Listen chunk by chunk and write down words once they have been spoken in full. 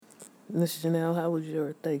Miss Janelle, how was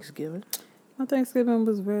your Thanksgiving? My Thanksgiving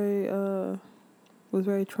was very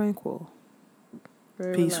tranquil,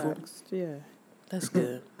 very Peaceful. relaxed. Yeah. That's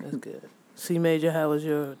good. That's good. C Major, how was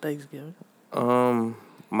your Thanksgiving?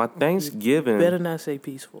 My Thanksgiving. Better not say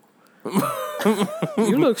peaceful.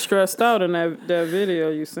 You look stressed out in that video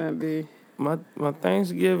you sent me. My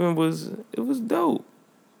Thanksgiving was dope.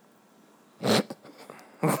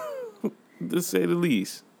 To say the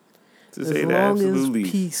least. To say the absolute as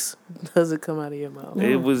least. peace doesn't come out of your mouth.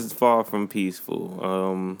 It was far from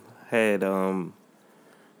peaceful. Had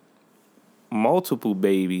multiple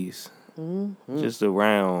babies just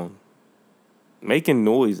around making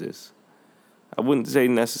noises. I wouldn't say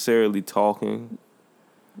necessarily talking.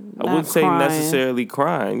 I wouldn't say necessarily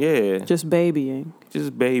crying. Yeah. Just babying.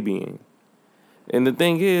 Just babying. And the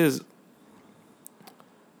thing is,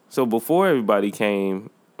 so before everybody came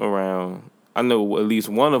around, I know at least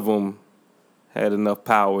one of them had enough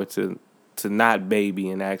power to not baby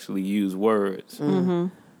and actually use words. Mm-hmm.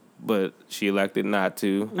 But she elected not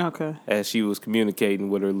to. Okay. As she was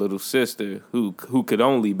communicating with her little sister who could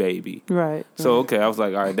only baby. Right. So, okay, I was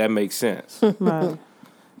like, all right, that makes sense. Right.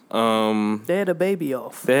 They had a baby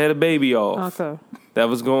off. Okay. That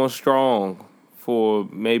was going strong for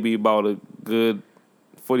maybe about a good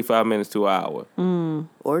 45 minutes to an hour.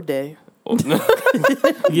 Or day.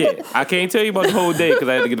 Yeah, I can't tell you about the whole day because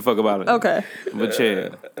I had to get the fuck about it. Okay. But yeah.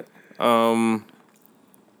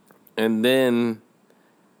 And then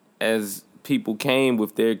as people came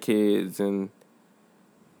with their kids, and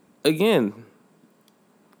again,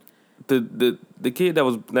 the kid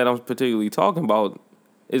that I'm particularly talking about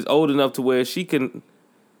is old enough to where she can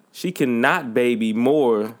not baby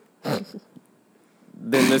more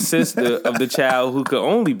than the sister of the child who could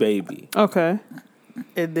only baby. Okay.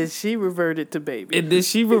 And then she reverted to baby. And then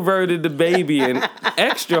she reverted to babying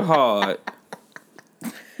extra hard.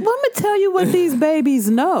 Let me tell you what these babies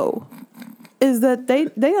know is that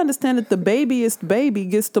they understand that the babyest baby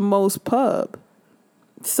gets the most pub.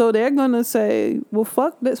 So they're gonna say, well,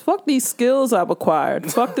 fuck this, fuck these skills I've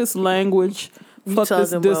acquired, fuck this language, fuck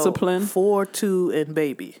this discipline. 4, 2, and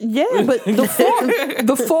baby. Yeah, but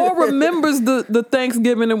the four remembers the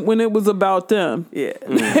Thanksgiving when it was about them. Yeah.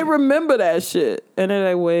 They remember that shit. And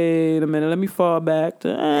they're like, wait a minute, let me fall back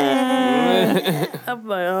to I'm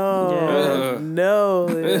like, oh, no.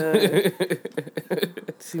 Yeah.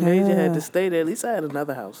 See, Major had to stay there. At least I had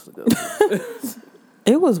another house to go to.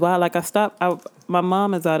 It was wild. Like, my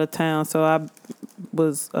mom is out of town, so I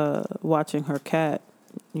was watching her cat,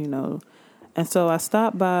 you know. And so I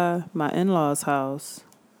stopped by my in-laws' house,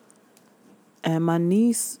 and my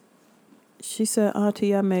niece, she said,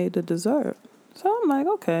 Auntie, I made the dessert. So I'm like,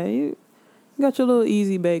 okay, you got your little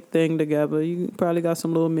easy bake thing together. You probably got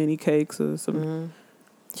some little mini cakes or some. Mm-hmm.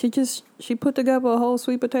 She put together a whole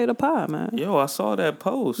sweet potato pie, man. Yo, I saw that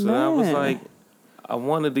post, and I was like, I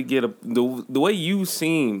wanted to get the way you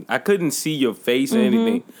seemed. I couldn't see your face or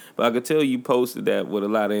anything, but I could tell you posted that with a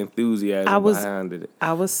lot of enthusiasm behind it.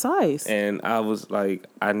 I was sized. And I was like,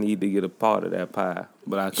 I need to get a part of that pie,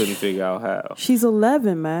 but I couldn't figure out how. She's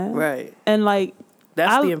 11, man. Right. And like,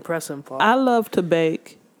 that's the impressive part. I love to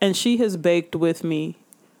bake, and she has baked with me.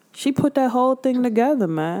 She put that whole thing together,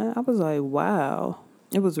 man. I was like, wow.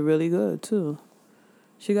 It was really good too.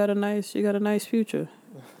 She got a nice future.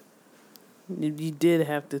 You did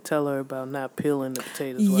have to tell her about not peeling the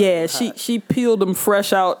potatoes. Yeah, she peeled them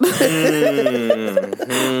fresh out. I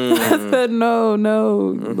said, no,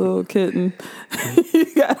 little kitten.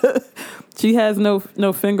 She has no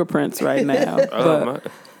fingerprints right now. But,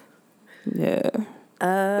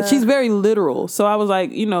 yeah. She's very literal. So I was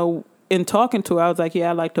like, you know, in talking to her, I was like, yeah,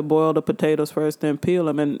 I like to boil the potatoes first, then peel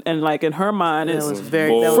them. And like in her mind, it's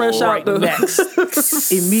fresh out the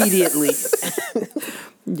next immediately.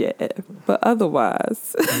 Yeah, but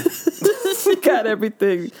otherwise, she got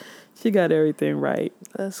everything. She got everything right.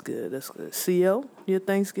 That's good. CO, your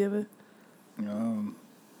Thanksgiving? I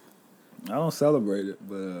don't celebrate it,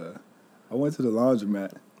 but I went to the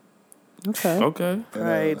laundromat. Okay.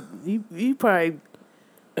 Right. You probably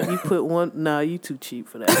you put one. Nah, you too cheap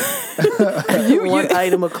for that. One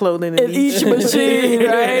item of clothing in each machine,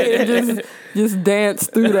 right? And just dance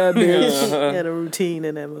through that bitch. Had a routine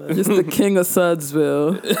in that mug. Just the king of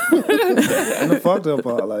Sudsville. And the fucked up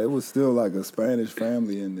part, like, it was still like a Spanish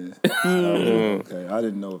family in there. Okay, I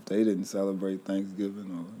didn't know if they didn't celebrate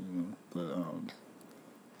Thanksgiving or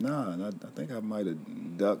nah. I think I might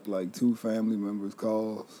have ducked like 2 family members'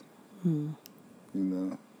 calls.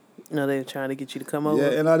 No, they were trying to get you to come over.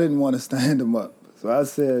 Yeah, and I didn't want to stand them up. So I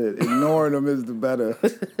said ignoring them is the better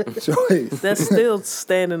choice. That's still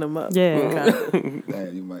standing them up. Yeah.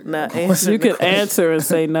 Damn, you might Not answering. You can answer and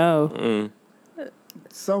say no.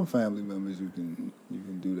 Some family members you can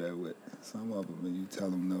do that with. Some of them, when you tell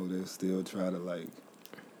them no, they'll still try to like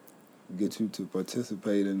get you to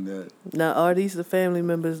participate in that. Now, are these the family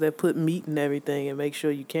members that put meat in everything and make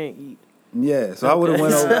sure you can't eat? Yeah, so I would have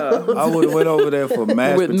went over. I would have went over there for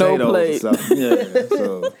mashed With no potatoes plate. or something. Yeah,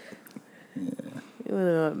 so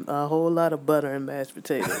A whole lot of butter and mashed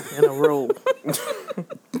potatoes in a roll.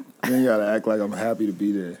 then you gotta act like I'm happy to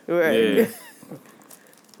be there. Right. Yeah.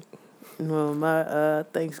 Well, my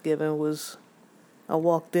Thanksgiving was, I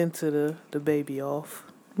walked into the baby off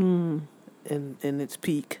in its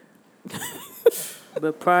peak.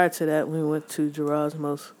 But prior to that, we went to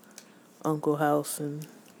Gerasmo's uncle house, and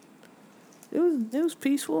it was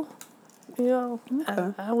peaceful. You know,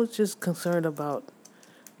 Okay. I was just concerned about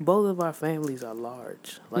both of our families are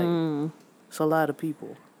large. Like, it's a lot of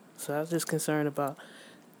people. So I was just concerned about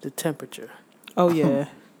the temperature. Oh, yeah.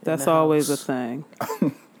 That's the always a house. thing.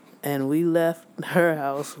 And we left her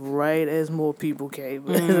house right as more people came.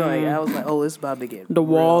 Like, I was like, oh, it's about to get The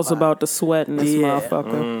real wall's hot. about to sweat in this Yeah.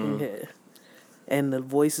 motherfucker. Yeah. And the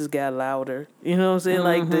voices got louder. You know what I'm saying?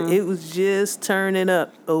 Like, it was just turning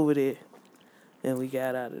up over there. And we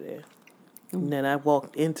got out of there. And then I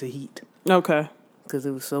walked into heat. Okay. Because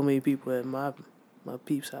there was so many people at my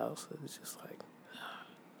peep's house. It was just like,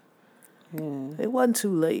 Yeah. it wasn't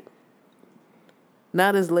too late.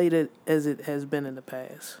 Not as late as it has been in the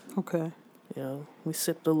past. Okay. You know, we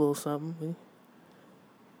sipped a little something. We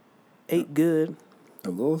ate good. A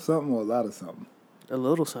little something or a lot of something. A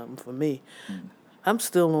little something for me. I'm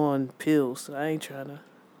still on pills, so I ain't trying to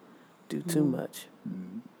do too much.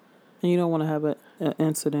 And you don't want to have an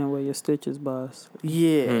incident where your stitches bust.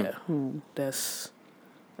 Yeah. Hmm. That's,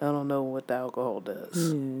 I don't know what the alcohol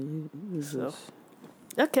does. Yeah. You So, just-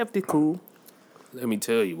 I kept it cool. Let me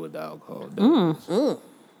tell you what the alcohol does.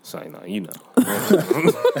 Say no, you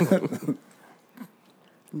know.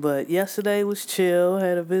 But yesterday was chill.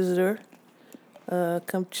 Had a visitor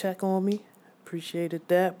come check on me. Appreciated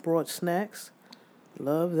that. Brought snacks.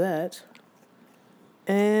 Love that.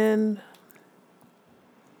 And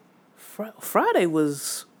Friday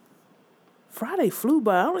flew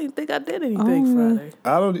by. I don't even think I did anything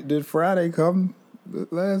Friday. Did Friday come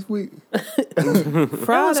last week? That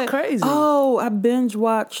was crazy. Oh, I binge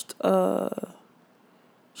watched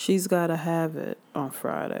She's Gotta Have It on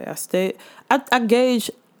Friday. I gauge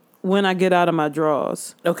when I get out of my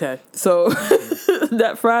drawers. Okay. So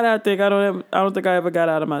that Friday I don't think I ever got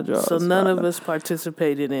out of my drawers. So none of us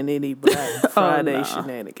participated in any Black Friday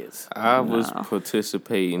shenanigans. I was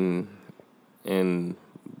participating in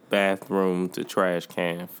bathroom to trash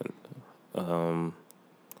can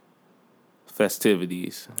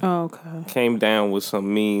festivities. Oh, okay. Came down with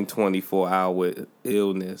some mean 24-hour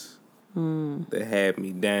illness that had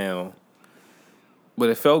me down. But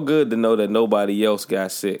it felt good to know that nobody else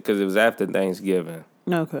got sick because it was after Thanksgiving.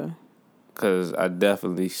 Okay. Because I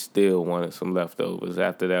definitely still wanted some leftovers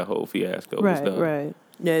after that whole fiasco was done. Right.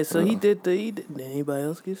 Yeah, so he did. Did anybody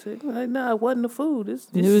else get sick? Like, nah, it wasn't the food. It's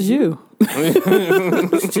It was you.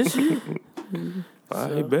 It's just you.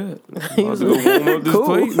 I bet. I was going to warm up this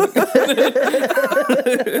plate.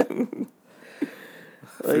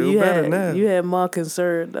 Well, Feel you better had now. you had more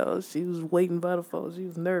concern though. She was waiting by the phone. She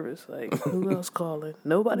was nervous. Like, who else calling?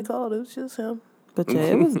 Nobody called. It was just him. But yeah,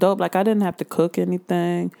 it was dope. Like I didn't have to cook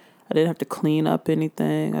anything. I didn't have to clean up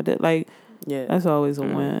anything. I did Yeah, that's always a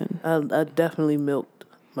win. I definitely milked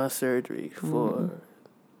my surgery for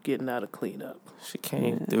getting out of cleanup. She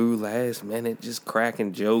came through last minute, just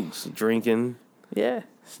cracking jokes, drinking, Yeah,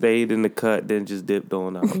 stayed in the cut, then just dipped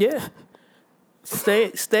on out. yeah.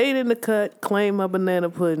 Stayed in the cut. Claimed my banana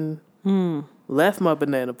pudding. Left my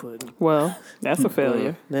banana pudding. Well, that's a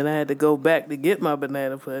failure. Then I had to go back to get my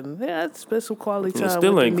banana pudding. Yeah, I spent some quality time.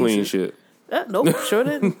 Still with ain't the clean nieces. shit. Nope, sure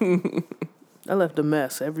didn't. I left a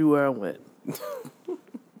mess everywhere I went.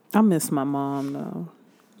 I miss my mom though.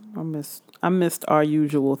 I missed our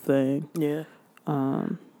usual thing. Yeah.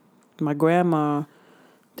 My grandma,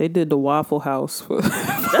 they did the Waffle House for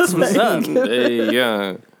That's what's up. Hey,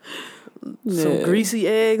 yeah. Some greasy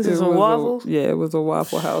eggs and some waffles. It was a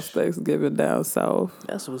Waffle House Thanksgiving down south.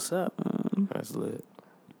 That's what's up. That's lit.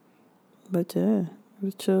 But yeah, it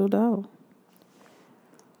was chilled out.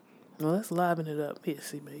 Well, let's liven it up. Here,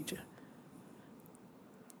 C Major.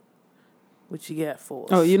 What you got for us?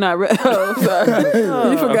 Oh, you're not ready? Oh,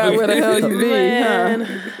 sorry. You forgot where the hell you be, Man.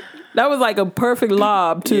 huh? That was like a perfect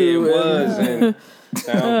lob, too. Yeah, it was. And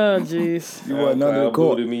Oh, jeez. You wasn't under the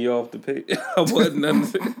court. booted me off the page. I wasn't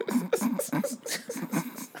under.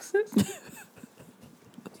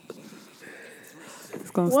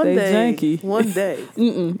 gonna One stay day, janky. one day.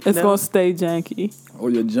 It's No. gonna stay janky. Or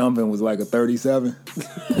your jumping was like a 37.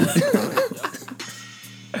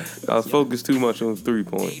 I was focused too much on 3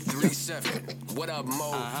 point. 837. What up,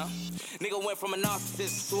 Mo? Nigga went from a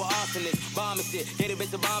narcissist to an arsonist. Bombing shit, get a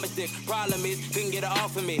bitch a bomber stick. Problem is, couldn't get her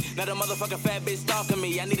off of me. Now the motherfucking fat bitch stalking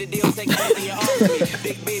me. I need a deal, take everything you offer me.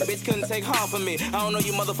 Big bitch couldn't take half of me. I don't know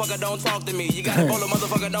you motherfucker, don't talk to me. You got a bowl of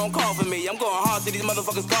motherfucker, don't call for me. I'm going hard to these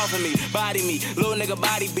motherfuckers call for me. Body me, little nigga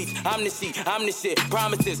body beats. I'm the shit,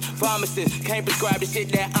 promises, pharmacists. Can't prescribe the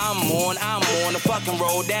shit that I'm on. I'm on the fucking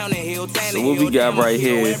road down the hill. So what we got right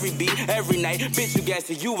here Every beat, every night. Bitch, you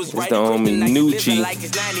guessed it, you was right. the homie Nucci Like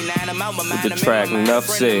it's 99, I'm out my mind. with the track Enough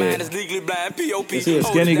Said. Is he a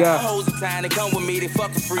skinny guy?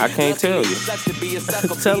 I can't tell you.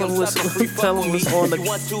 Tell him what's on the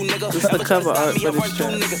cover art for this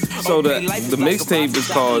track. So the mixtape is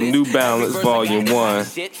called New Balance Volume 1.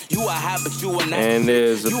 And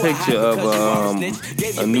there's a picture of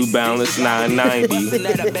a New Balance 990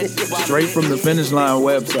 Straight from the Finish Line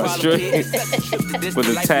website. straight with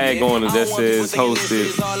a tag on it that says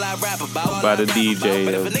hosted by the DJ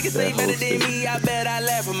that hosted. I bet I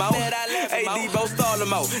laugh him out. Hey, Debo stall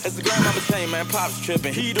him out. That's the grandmama saying, man, Pop's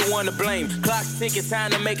tripping. He the one to blame. Clock's ticking, time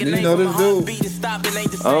to make a You name. know this dude?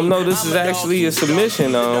 No, this is actually a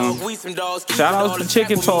submission. Shout out to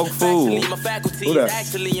Chicken Talk Food. Who that?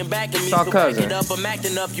 It's our cousin.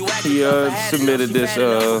 He submitted this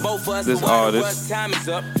artist.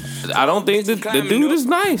 I don't think the dude is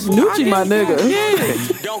nice. Nucci, my nigga. Yeah.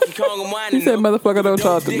 He said, "Motherfucker, don't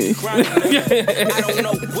talk to me." I don't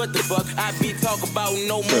know what the fuck I be talking about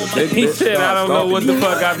no more. He said, I don't know what the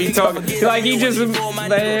fuck I be talking. Like, he just, man,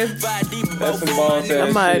 that's some boss ass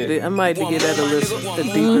I might, shit. I might have to give that a listen, a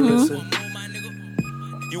deeper listen.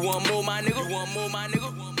 You want more, my nigga? You want more, my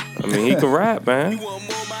nigga? I mean, he can rap, man. He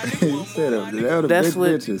said the That's big what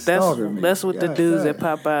bitch is stalking me. that's what the God dudes damn. at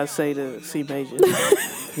Popeye say to C Major.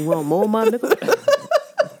 You want more, my nigga?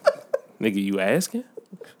 Nigga, you asking?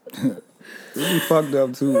 It be fucked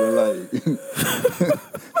up too, but like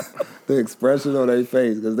the expression on their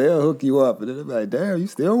face, because they'll hook you up and then they'll be like, damn, you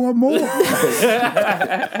still want more?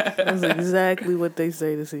 That's exactly what they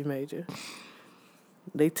say to C Major.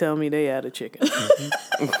 They tell me they out of chicken.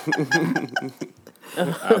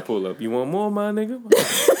 I pull up. You want more, my nigga?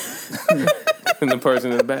 And the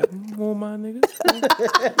person in the back, more, my nigga?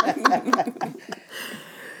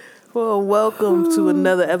 Well, welcome to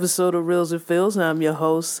another episode of Reels and Feels. I'm your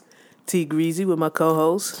host, T Greasy, with my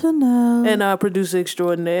co-host and our producer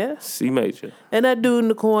extraordinaire. C Major. And that dude in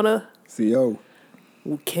the corner CO.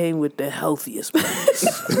 who came with the healthiest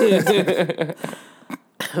breakfast.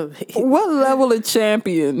 What level of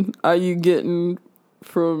champion are you getting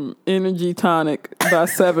from Energy Tonic by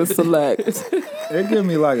 7 Select? It give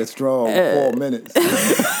me like a strong 4 minutes.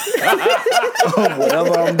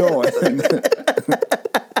 Whatever I'm doing.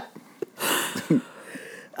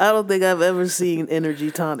 I don't think I've ever seen Energy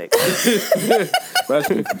Tonic.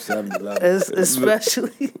 Especially from 7-Eleven.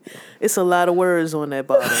 Especially, it's a lot of words on that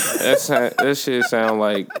bottle. That shit sound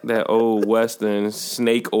like that old Western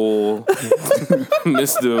snake oil,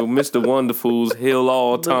 Mr. Wonderful's Hill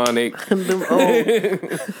All Tonic. them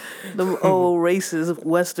old racist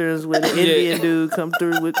westerns where the Indian dude come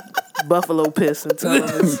through with buffalo piss and tell him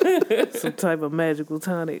it's some type of magical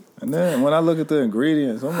tonic. And then when I look at the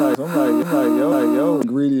ingredients, I'm like, yo,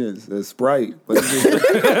 ingredients is Sprite, but it's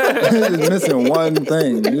just missing one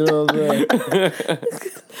thing. You know what I'm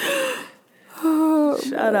saying?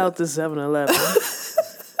 Shout out to 7-Eleven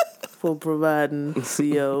for providing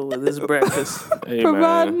CO with his breakfast. Hey, man.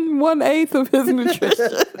 Providing 1/8 of his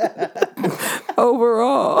nutrition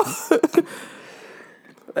overall.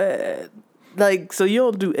 Like, so you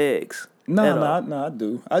don't do eggs? No, I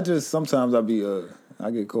do. I just sometimes I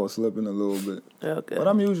get caught slipping a little bit, Okay. but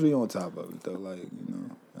I'm usually on top of it though. Like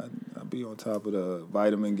I be on top of the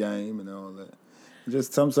vitamin game and all that.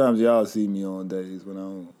 Just sometimes y'all see me on days when I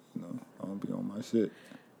don't be on my shit.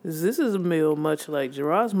 This is a meal much like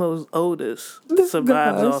Gerasmo's oldest This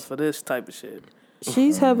survives does. off of this type of shit.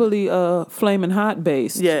 She's heavily flaming hot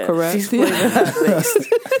based. Yeah, correct. she's flaming hot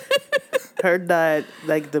based. Her diet,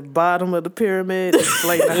 like the bottom of the pyramid, is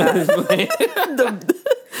flaming hot.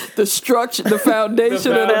 The structure, the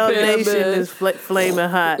foundation of the Foundation pyramid. is flaming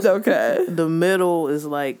hot. Okay. The middle is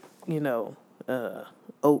like,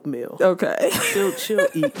 oatmeal. Okay. She'll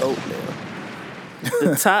eat oatmeal.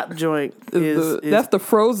 The top joint is That's the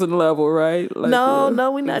frozen level, right? Like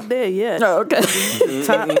no, we're not there yet. Oh, okay.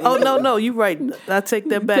 No, you're right. I take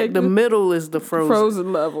that back. Take The the middle is the frozen.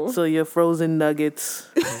 Frozen level. So your frozen nuggets,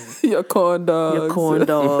 Your corn dogs. your corn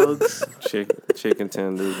dogs, Chicken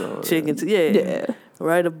tenders. All that. chicken. Yeah.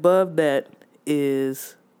 Right above that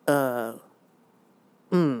is high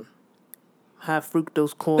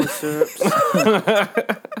fructose corn syrups.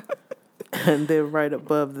 And then right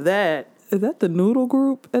above that, Is that the noodle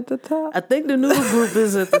group at the top? I think the noodle group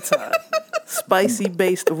is at the top. Spicy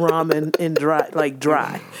based ramen and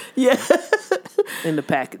dry Yeah. in the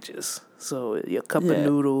packages. So your cup Yeah. of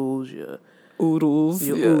noodles, your Oodles.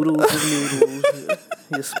 oodles of noodles,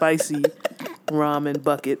 your spicy ramen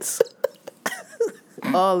buckets,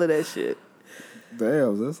 all of that shit.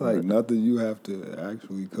 Damn, that's like nothing you have to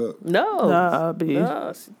actually cook. No, Nah, B.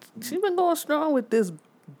 no, she been going strong with this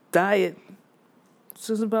diet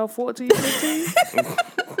since about 14,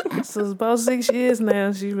 15. So it's about 6 years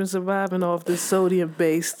now. She's been surviving off this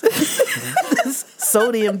sodium-based,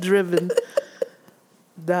 sodium-driven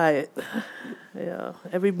diet. Yeah,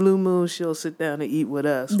 every blue moon she'll sit down and eat with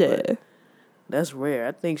us. Yeah. But that's rare.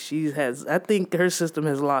 I think I think her system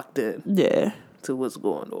has locked in Yeah. to what's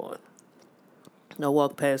going on. I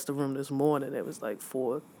walked past the room this morning. There was like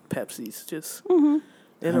 4 Pepsis just in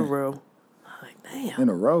a row. I'm like, damn, In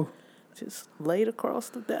a row. just laid across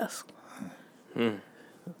the desk. I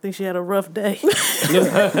think she had a rough day.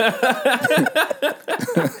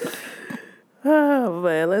 Oh,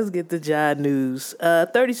 man, let's get to Jai news.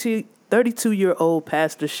 32-year-old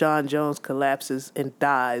Pastor Sean Jones collapses and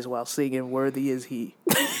dies while singing "Worthy Is He."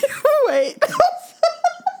 Wait.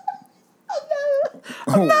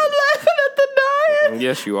 I'm not laughing at the dying.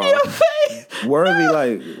 Yes, you are.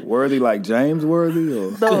 Worthy like James Worthy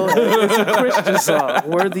or No, it's a Christian song.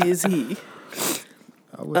 "Worthy Is He."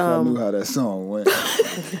 I wish I knew how that song went.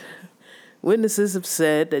 Witnesses have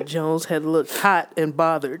said that Jones had looked hot and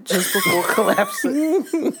bothered just before collapsing.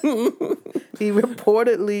 He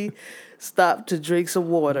reportedly stopped to drink some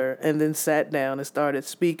water and then sat down and started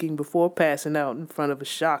speaking before passing out in front of a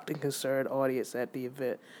shocked and concerned audience at the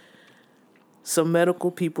event. Some medical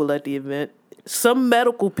people at the event. Some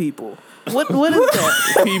medical people. What is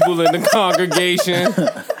that? People in the congregation.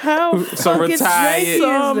 How Some fucking retired- janky is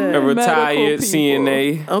A that? retired Medical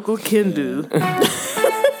CNA. Uncle Kendu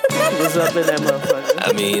was up in that motherfucker.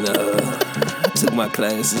 I mean, I took my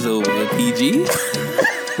classes over at PG. I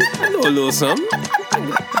know a little something.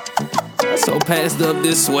 I so passed up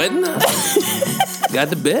this sweating. Got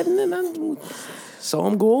to bed and then I saw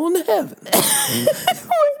him go on to heaven. Wait a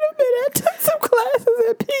minute. I took some classes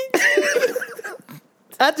at PG.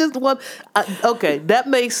 I just want. Okay, that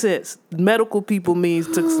makes sense. Medical people means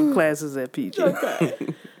took some classes at PG. Okay.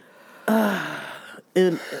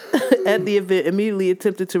 And at the event, immediately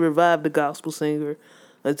attempted to revive the gospel singer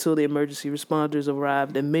until the emergency responders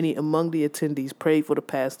arrived, and many among the attendees prayed for the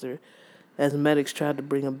pastor as medics tried to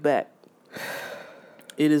bring him back.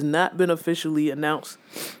 It has not been officially announced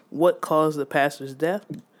what caused the pastor's death.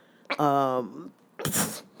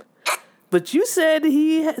 But you said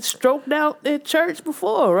he had stroked out at church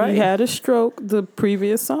before, right? He had a stroke the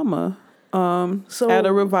previous summer So at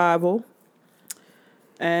a revival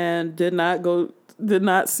and did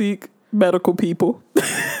not seek medical people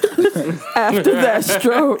after that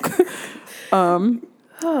stroke.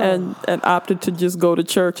 And opted to just go to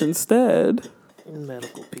church instead,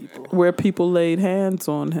 medical people. where people laid hands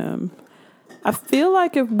on him. I feel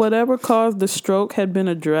like if whatever caused the stroke had been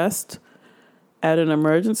addressed at an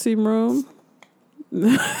emergency room,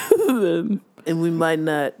 then And we might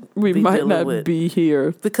not we be might dealing not with. be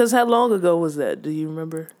here. Because how long ago was that? Do you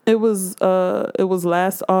remember? It was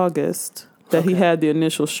last August that he had the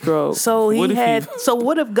initial stroke. So What if he- So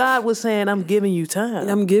what if God was saying, "I'm giving you time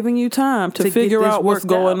I'm giving you time to get figure this out what's worked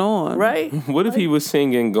going out," on. right? What if he was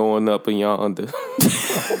singing "Going Up and Yonder"?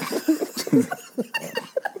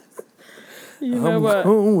 You know what?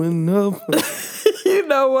 Going up. You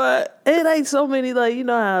know what? It ain't so many, like, you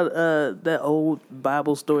know how that old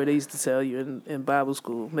Bible story they used to tell you in Bible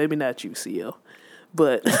school. Maybe not you, CL,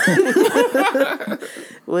 but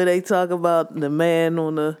where they talk about the man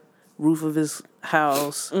on the roof of his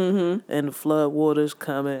house and the flood waters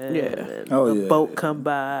coming. Yeah. And Oh, a yeah, boat yeah. come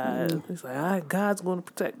by. It's like, all right, God's going to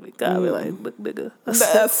protect me. God be like, look, nigga.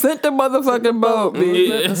 I sent the motherfucking boat,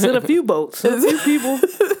 man. I sent a few boats, sent a few people,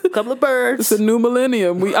 a couple of birds. It's a new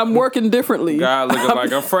millennium. I'm working differently. God looking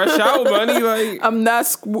like a fresh out bunny. Like, I'm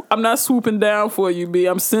not swooping down for you, B.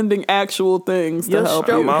 I'm sending actual things Your to help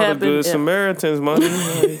stroke you. I'm out of happened good in- Samaritans,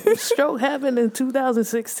 money. Stroke happened in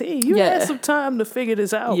 2016. You Yeah. had some time to figure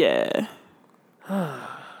this out. Yeah.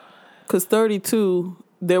 Because 32,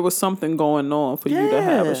 there was something going on for you to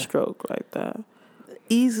have Yeah. a stroke like that.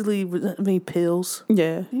 Easily, I mean, pills.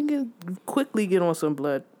 Yeah. You can quickly get on some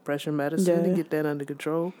blood pressure medicine to Yeah. get that under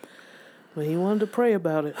control. But he wanted to pray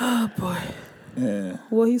about it. Oh, boy. Yeah.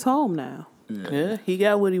 Well, he's home now. Yeah, he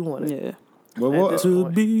got what he wanted. Yeah. But at what? this To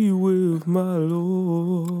point. be with my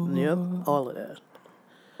Lord. Yep, all of that.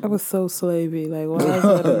 I was so slavey. Like, why is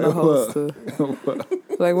that in the holster?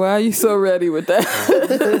 Like, why are you so ready with that?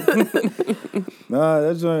 Nah,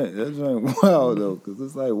 that joint wild though, because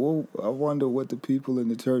it's like, whoa, I wonder what the people in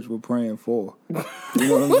the church were praying for. You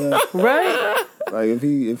know what I'm saying? Right? Like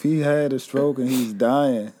if he had a stroke and he's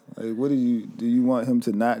dying, like what do you want him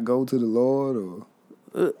to not go to the Lord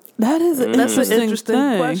or? That is an That's an interesting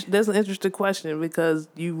thing. question. That's an interesting question because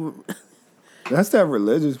That's that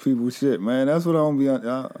religious people shit, man. That's what I don't be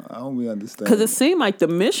understanding. Because it seemed like the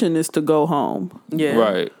mission is to go home. yeah.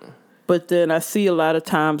 Right. But then I see a lot of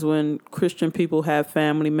times when Christian people have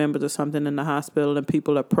family members or something in the hospital and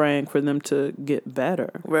people are praying for them to get better.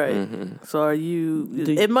 Right. Mm-hmm. So are you?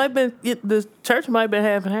 It might been the church might have been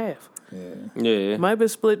half and half. Yeah. It might have been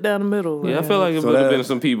split down the middle. Yeah, I feel like it So would have that- been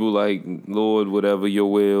some people like, Lord, whatever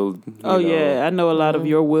your will. Oh, yeah. I know a lot of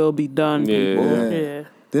your will be done Yeah. people. Yeah.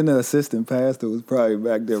 Then the assistant pastor was probably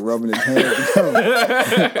back there rubbing his hands.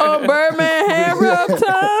 Oh, Birdman hand rub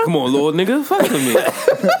time? Come on, Lord, nigga, fuck with me.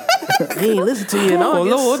 He ain't listen to you in Come on,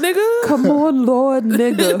 August. Lord, nigga. Come on, Lord,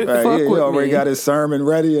 nigga. Right, Fuck he with already me. got his sermon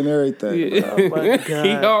ready and everything. Oh my He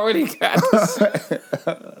God. already got this.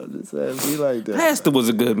 Just have to be like that. Pastor was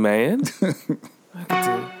a good man.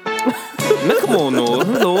 Now, come on,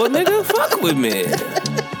 Lord, nigga, fuck with me.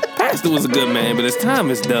 Pastor was a good man, but his time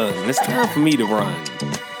is done. It's time for me to run.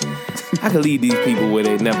 I can lead these people where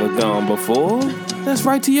they've never gone before. That's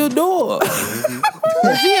right to your door.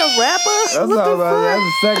 Is he a rapper? That's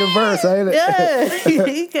the second verse, ain't it? Yeah.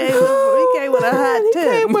 he came with a hot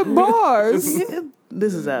tip. Came with bars.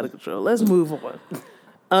 This is out of control. Let's move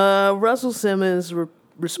on. Russell Simmons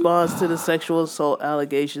responds to the sexual assault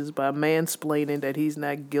allegations by mansplaining that he's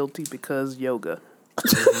not guilty because yoga.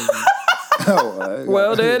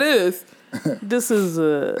 Well, there it is. This is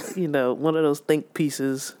one of those think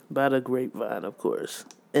pieces by the Grapevine, of course.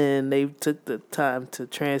 And they took the time to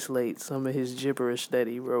translate some of his gibberish that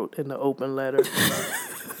he wrote in the open letter.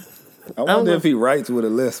 I wonder if he writes with a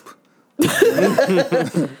lisp.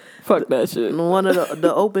 Fuck that shit. One of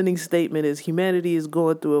the opening statement is, humanity is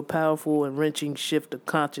going through a powerful and wrenching shift of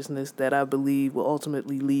consciousness that I believe will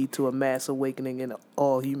ultimately lead to a mass awakening in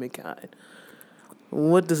all humankind.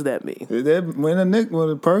 What does that mean? When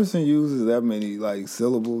a person uses that many like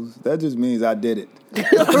syllables, that just means I did it.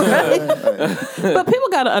 But people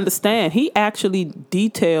got to understand, he actually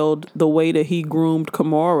detailed the way that he groomed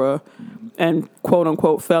Kimora and quote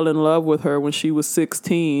unquote fell in love with her when she was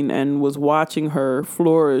 16 and was watching her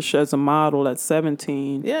flourish as a model at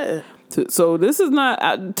 17. Yeah. So this is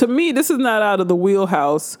not, to me, this is not out of the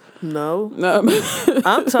wheelhouse. No.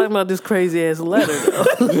 I'm talking about this crazy ass letter, though.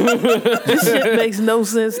 This shit makes no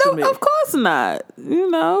sense to me. Of course not. You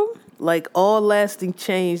know? Like all lasting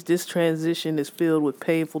change, this transition is filled with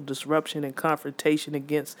painful disruption and confrontation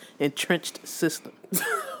against entrenched systems.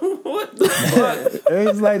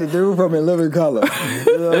 It's like the dude from In Living Color.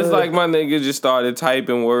 It's like my nigga just started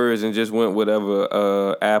typing words and just went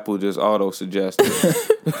whatever Apple just auto suggested.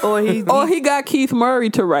 Or he got Keith Murray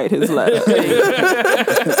to write his letter.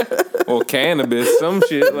 Or cannabis, some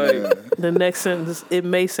shit like. the next sentence, it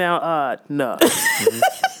may sound odd. No.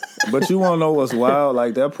 But you want to know what's wild?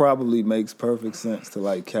 Like that probably makes perfect sense to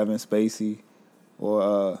like Kevin Spacey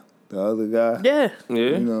or the other guy. Yeah. Yeah.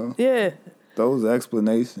 You know, Yeah. those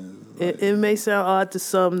explanations. It may sound odd to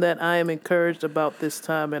some that I am encouraged about this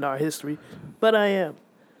time in our history, but I am.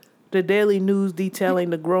 The daily news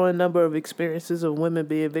detailing the growing number of experiences of women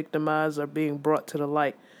being victimized are being brought to the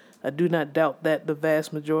light. I do not doubt that the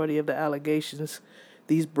vast majority of the allegations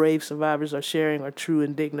these brave survivors are sharing are true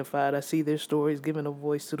and dignified. I see their stories giving a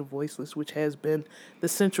voice to the voiceless, which has been the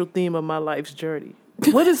central theme of my life's journey.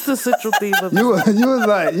 What is the central theme of You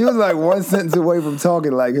was like one sentence away from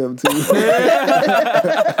talking like him too.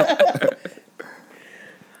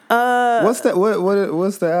 What's that?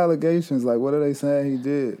 What's the allegations like? What are they saying he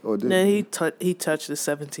did or didn't? Then he touched a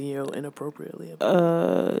 17-year-old inappropriately.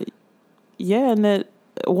 Yeah, and that,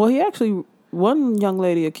 well, he actually, one young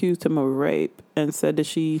lady accused him of rape and said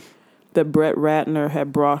that Brett Ratner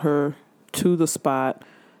had brought her to the spot,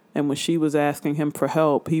 and when she was asking him for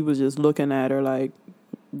help, he was just looking at her like,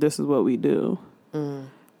 this is what we do. Mm.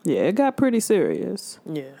 Yeah, it got pretty serious.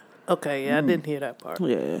 Yeah. Okay, yeah, I didn't hear that part.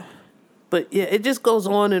 Yeah. But yeah, it just goes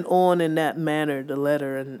on in that manner, the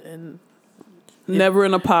letter, and Never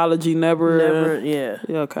an apology, never, yeah.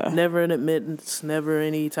 Okay. Never an admittance, never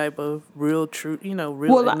any type of real truth,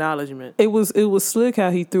 real acknowledgement. It was slick how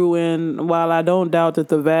he threw in, while I don't doubt that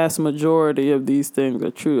the vast majority of these things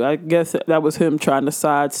are true, I guess that was him trying to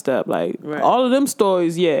sidestep. Like, Right. all of them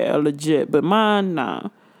stories, yeah, are legit, but mine, nah.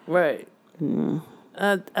 Right.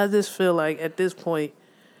 I just feel like at this point,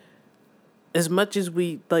 as much as I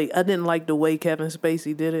didn't like the way Kevin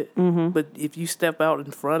Spacey did it, but if you step out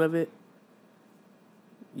in front of it,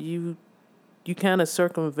 you kind of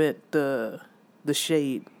circumvent the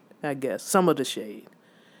shade, I guess, some of the shade.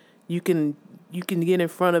 You can get in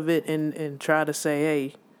front of it and try to say,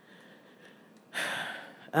 hey,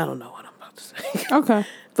 I don't know what I'm about to say. Okay.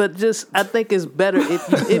 But I think it's better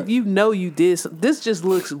if you know you did. This just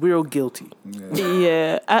looks real guilty.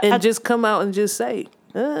 Yeah. I just come out and just say,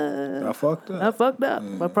 I fucked up. I fucked up.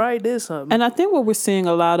 I probably did something. And I think what we're seeing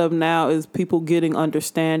a lot of now is people getting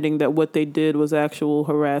understanding that what they did was actual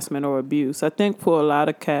harassment or abuse. I think for a lot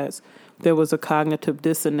of cats, there was a cognitive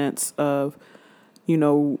dissonance of,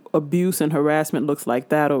 abuse and harassment looks like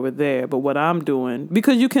that over there. But what I'm doing,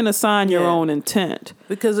 because you can assign your own intent.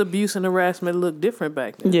 Because abuse and harassment looked different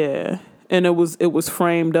back then. Yeah. And it was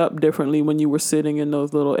framed up differently when you were sitting in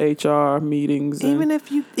those little HR meetings. Even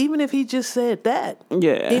if he just said that.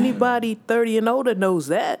 Yeah. Anybody 30 and older knows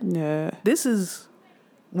that. Yeah.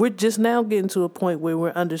 We're just now getting to a point where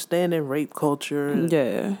we're understanding rape culture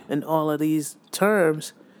and all of these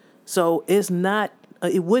terms. So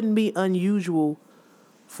it wouldn't be unusual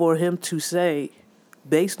for him to say,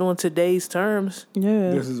 based on today's terms,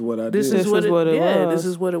 this is what I did. This is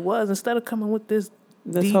what it was. Instead of coming with this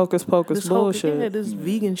hocus pocus bullshit. This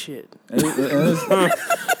vegan shit.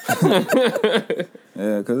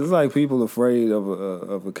 Yeah, because it's like people afraid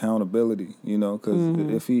of accountability,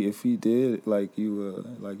 because if he did like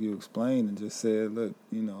you explained and just said, look,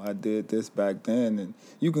 I did this back then, and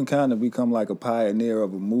you can kind of become like a pioneer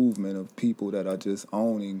of a movement of people that are just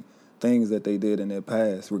owning things that they did in their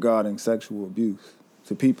past regarding sexual abuse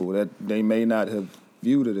to people that they may not have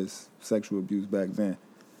viewed it as sexual abuse back then.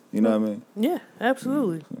 You know what I mean? Yeah,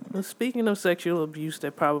 absolutely. Well, speaking of sexual abuse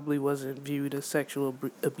that probably wasn't viewed as sexual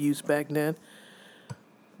abuse back then,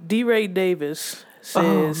 DeRay Davis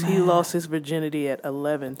says he lost his virginity at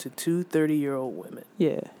 11 to two 30-year-old women.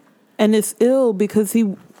 Yeah. And it's ill because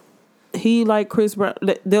he like Chris Brown,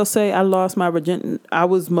 they'll say, I lost my virginity. I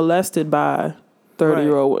was molested by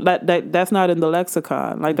 30-year-old. That's not in the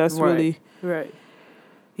lexicon. Like, that's really... Right.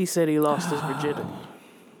 He said he lost his virginity.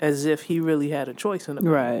 As if he really had a choice in it.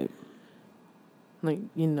 Right. Like,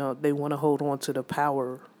 they want to hold on to the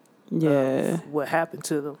power of what happened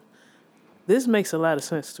to them. This makes a lot of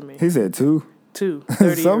sense to me. He said two? Two.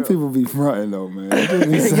 Some people be fronting, though,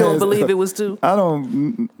 man. You don't believe it was two? I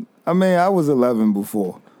was 11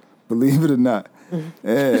 before. Believe it or not.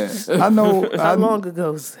 Yeah. I know. How long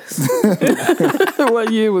ago was this?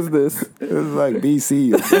 What year was this? It was like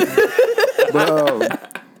BC. But,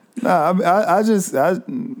 I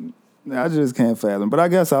just can't fathom. But I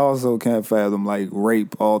guess I also can't fathom like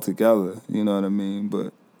rape altogether. You know what I mean?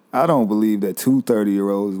 But I don't believe that two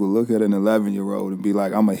 30-year-olds will look at an 11-year-old and be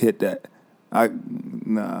like, "I'm gonna hit that."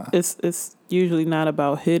 Nah. It's usually not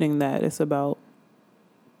about hitting that. It's about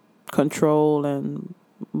control and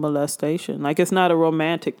molestation. Like, it's not a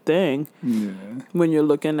romantic thing. Yeah. When you're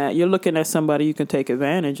looking at somebody you can take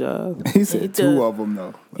advantage of. He said two of them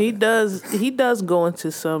though. He does go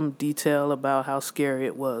into some detail about how scary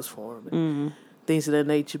it was for him and things of that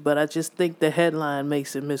nature, but I just think the headline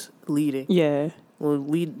makes it misleading. Yeah. Well,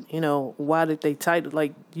 why did they title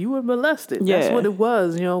like you were molested? Yeah. That's what it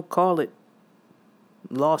was. Call it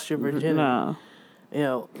lost your virginity.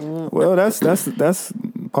 No. Well, that's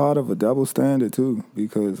part of a double standard too,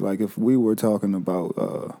 because like if we were talking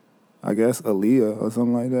about I guess Aaliyah or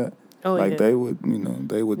something like that, they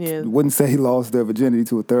would wouldn't say he lost their virginity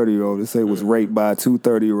to a 30-year-old. They say it was raped by two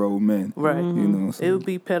 30-year-old men. Right. So. It would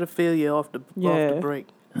be pedophilia off the break.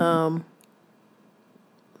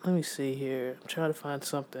 Let me see here. I'm trying to find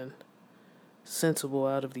something sensible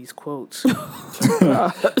out of these quotes.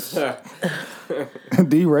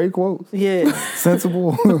 DeRay quotes? Yeah.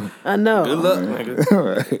 Sensible? I know. Good luck,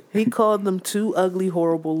 nigga. Right. He called them two ugly,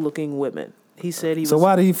 horrible-looking women. He said he was... So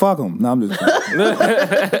why did he fuck them? No, I'm just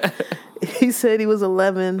kidding. He said he was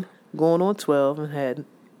 11, going on 12, and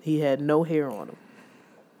he had no hair on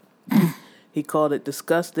him. He called it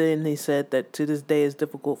disgusting. He said that to this day it's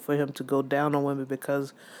difficult for him to go down on women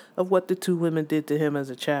because of what the two women did to him as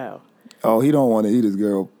a child. Oh, he don't want to eat his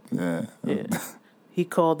girl. Yeah. He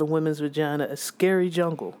called the women's vagina a scary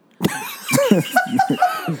jungle.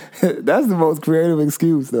 That's the most creative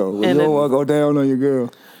excuse, though. When you don't want to go down on your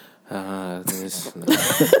girl. When I was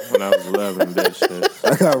 11, bitch.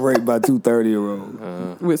 I got raped by two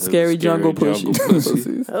 30-year-olds. With scary jungle pussies.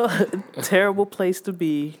 Terrible place to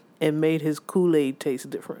be, and made his Kool-Aid taste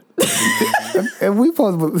different. And we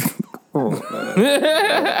supposed to... Oh,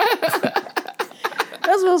 man.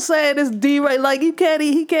 That's what I'm saying. It's D-Ray. Like he can't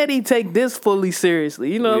even take this fully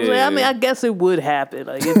seriously. You know what I'm saying? I mean, I guess it would happen.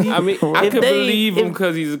 Like if he, I could believe him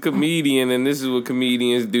because he's a comedian, and this is what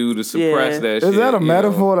comedians do to suppress that shit. Is that a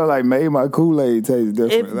metaphor that like made my Kool-Aid taste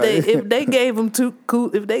different? If they gave him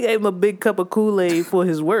if they gave him a big cup of Kool-Aid for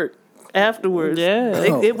his work afterwards,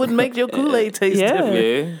 it would make your Kool-Aid taste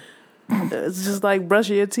different. Yeah. It's just like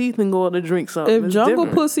brushing your teeth and going to drink something. If jungle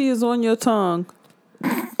pussy is on your tongue,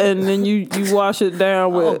 and then you wash it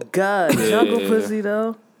down with... Oh, God. Jungle pussy,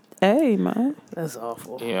 though? Hey, man. That's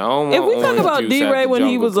awful. Yeah, I don't if we talk about D-Ray when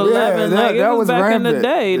he was 11, like it was back in the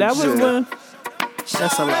day. That was when...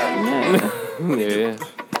 That's a lot. Yeah.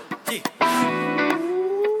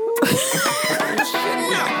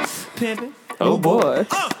 Pimpin'. Oh, boy.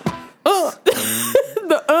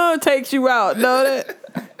 The takes you out, don't it?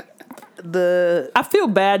 I feel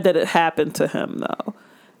bad that it happened to him, though.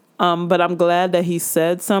 But I'm glad that he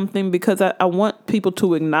said something because I want people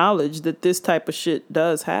to acknowledge that this type of shit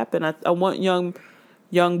does happen. I want young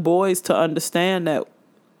boys to understand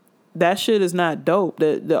that shit is not dope.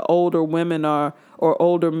 That the older women or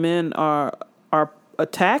older men are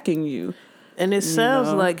attacking you. And it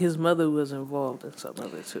sounds like his mother was involved in some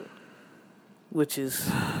of it too, which is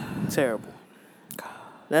terrible.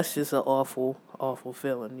 That's just an awful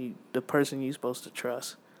feeling. The person you're supposed to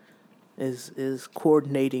trust is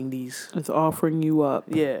coordinating these. It's offering you up.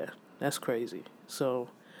 Yeah, that's crazy. So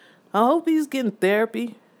I hope he's getting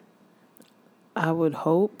therapy. I would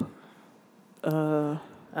hope. I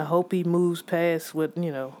hope he moves past what,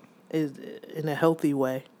 is in a healthy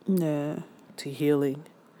way. Yeah. To healing.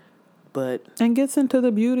 And gets into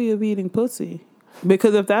the beauty of eating pussy.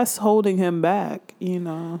 Because if that's holding him back,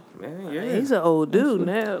 Man, yeah. He's an old dude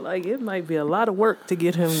now. Like, it might be a lot of work to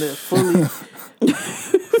get him to fully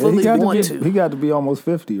want to. He got to be almost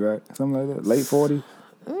 50, right? Something like that. Late 40s?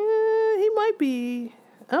 He might be.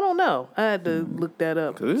 I don't know. I had to look that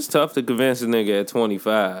up. Cause it's tough to convince a nigga at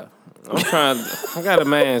 25. I got a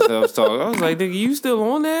man stuff talk. I was like, nigga, you still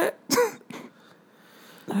on that?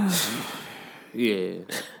 Yeah.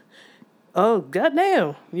 Oh,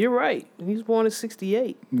 goddamn. You're right. He's born in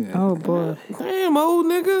 68. Yeah. oh boy. Damn, old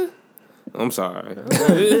nigga. I'm sorry.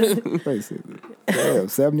 Basically. Damn,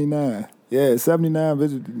 79. Yeah, 79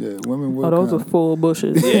 women will those come. are full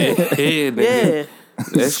bushes. Yeah, nigga. Yeah.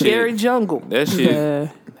 That Scary shit, jungle. That shit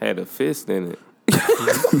Yeah. had a fist in it.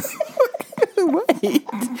 Wait.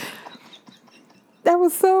 That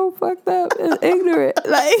was so fucked up and ignorant.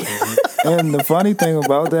 Like, And the funny thing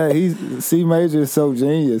about that, C Major is so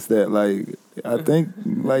genius that like I think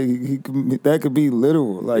like that could be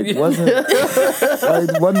literal. Like wasn't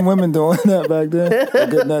women doing that back then? Or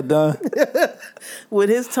getting that done? With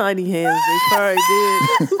his tiny hands, they probably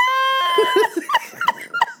did.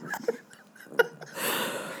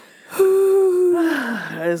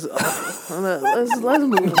 Let's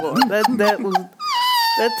move on.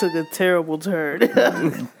 That took a terrible turn.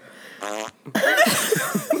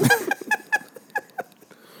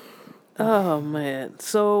 Oh man.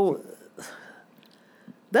 So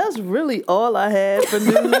that's really all I had for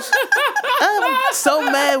news. I'm so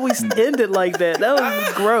mad we ended like that. That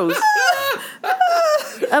was gross.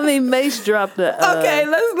 I mean, Mace dropped the. okay,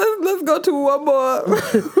 let's go to one more.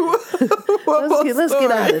 Let's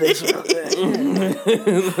get out of this.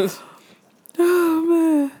 Oh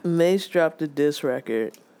man. Mace dropped a diss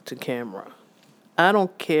record to Cameron. I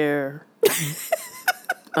don't care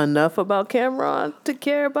enough about Cameron to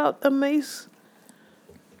care about a Mace.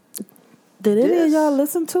 Did any of y'all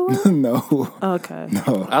listen to it? No. Okay.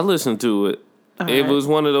 No. I listened to it. All It right. was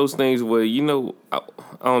one of those things where, I don't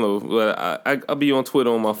know, but I'll be on Twitter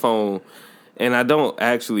on my phone, and I don't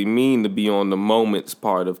actually mean to be on the moments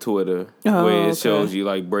part of Twitter, where it shows you,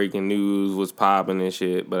 like, breaking news, what's popping and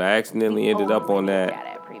shit, but I accidentally ended up on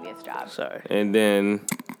that. Sorry. And then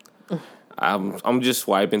I'm just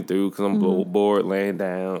swiping through because I'm bored laying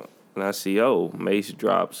down, and I see, Mace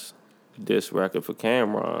drops this record for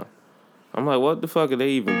Cameron. I'm like, what the fuck are they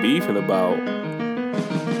even beefing about?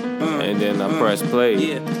 And then I press play.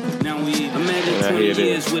 Yeah. Now we imagine 20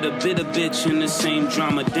 years with a bitter bitch in the same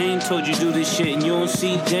drama. Dame told you do this shit and you don't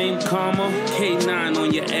see Dame Karma. K9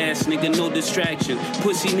 on your ass, nigga, no distraction.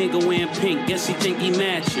 Pussy nigga wearing pink, guess he think he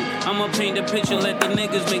matching. I'ma paint the picture, let the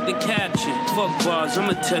niggas make the caption. Fuck bars,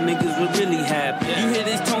 I'ma tell niggas what really happened. You hear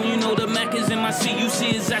this tone, you know the Mac is in my seat. You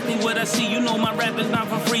see exactly what I see, you know my rap is not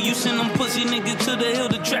for free. You send them pussy niggas to the hill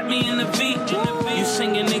to trap me in the V. You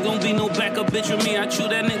singing, nigga, don't be no backup bitch with me. I chew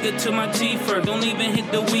that nigga to my teeth first. Don't even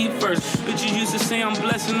hit the weed first. Bitches used to say I'm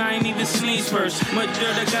blessed and I ain't even sneeze first. Much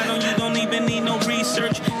dirt I got on you, don't even need no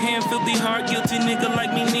research. Hand filthy retard, guilty nigga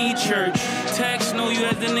like me need church. Tax know you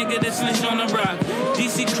as the nigga that snitched on the rock.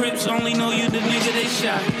 DC Crips only know you the nigga they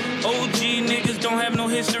shot. OG niggas don't have no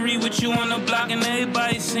history with you on the block, and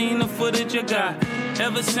everybody seen the footage you got.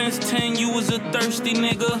 Ever since 10, you was a thirsty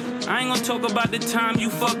nigga. I ain't gonna talk about the time you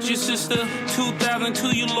fucked your sister.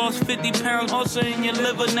 2002, you lost 50 pounds, also in your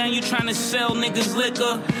liver. Now you tryna sell niggas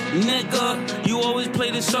liquor. Nigga, you always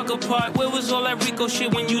play the sucker part. Where was all that Rico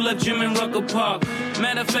shit when you left Jim in Rucker Park?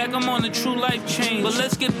 Matter of fact, I'm on a true life change. But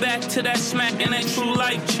let's get back to that smack and that true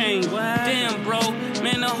life change. Damn, bro,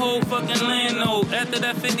 man, the whole fucking land know. After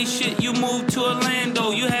that 50 shit, you moved to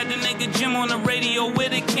Orlando. You had the nigga Jim on the radio. Where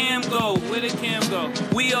the cam go? Where the cam go?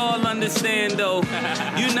 We all understand though.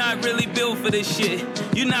 You not really built for this shit.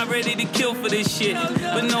 You not ready to kill for this shit.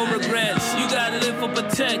 But no regrets. You gotta live for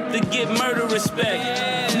protect to get murder respect.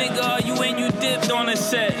 Nigga, are you and you dipped on a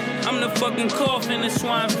set? I'm the fucking coffin of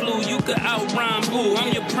swine flu. You could out rhyme boo.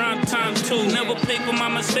 I'm your prime time too. Never pay for my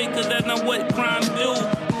mistake, cause that's not what crime do.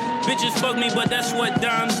 Bitches fuck me, but that's what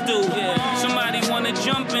dimes do. Somebody wanna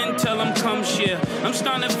jump in, tell them come share. I'm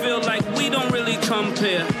starting to feel like we don't really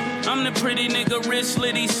compare. I'm the pretty nigga, wrist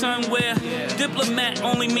litty somewhere. Diplomat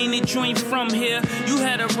only mean that you ain't from here. You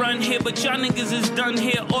had a run here, but y'all niggas is done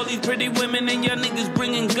here. All these pretty women and y'all niggas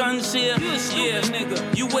bringing guns here. Yeah,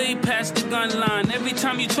 nigga, you way past the gun line. Every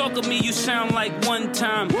time you talk of me, you sound like one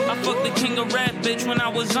time. I fucked the king of rap, bitch, when I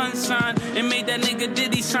was unsigned. And made that nigga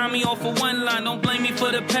Diddy sign me off for one line. Don't blame me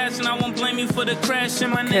for the past, and I won't blame you for the crash.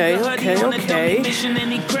 And my nigga Huddy on a dummy mission,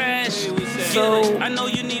 and he crashed. So I know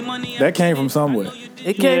you need money. That came from somewhere.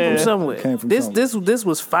 it came from somewhere. Came from This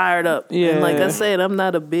was fired up. Yeah. And like I said, I'm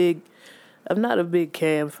not a big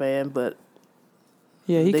Cam fan, but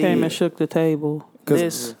Yeah, he They- came and shook the table.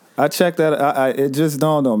 this I checked that. It just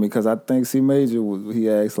dawned on me because I think C Major he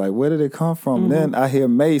asked like, "Where did it come from?" Then I hear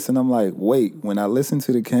Mace, and I'm like, "Wait!" When I listened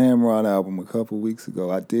to the Cam'ron album a couple weeks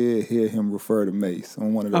ago, I did hear him refer to Mace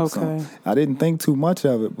on one of those songs. I didn't think too much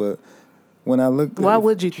of it, but when I looked, why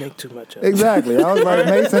would you think too much of it? exactly? I was like,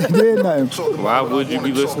 Mace ain't did nothing. Why would you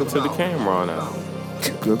be listening to the Cam'ron album?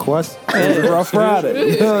 Good question. It was a rough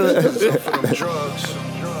Friday. For them drugs.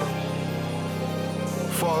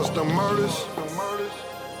 Far as the murders,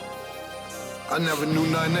 I never knew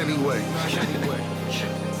nothing anyway.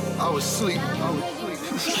 I was asleep.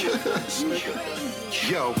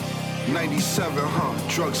 Yo, 97,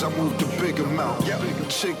 drugs, I moved a big amount.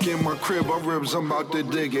 Chick in my crib, my ribs, I'm about to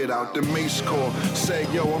dig it out. The Mace call, say,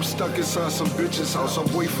 yo, I'm stuck inside some bitch's house.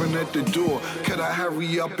 I'm waiting at the door. Could I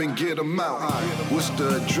hurry up and get him out? What's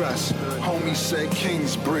the address? Homie said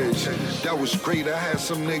Kingsbridge. That was great, I had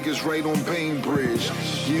some niggas right on Bainbridge.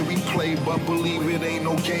 Yeah, we played, but believe it ain't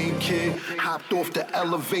no game, kid. Hopped off the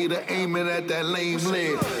elevator, aiming at that lame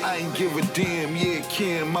lid. I ain't give a damn, yeah,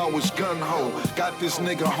 Kim, I was gun-ho. Got this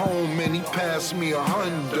nigga home, and he passed me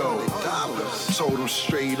 $100. Told him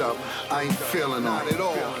straight up, I ain't feeling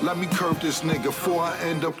him. Let me curb this nigga before I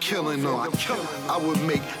end up killing him. I would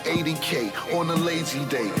make 80K on a lazy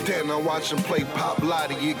day. Then I watch him play Pop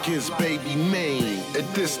Lottie against Baby Maine. At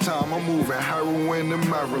this time, I'm moving heroin to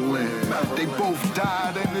Maryland. They both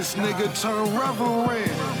died, and this nigga turned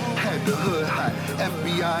reverend. Had the hood hot,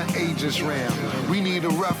 FBI agents ran. We need a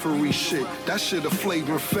referee shit, that shit a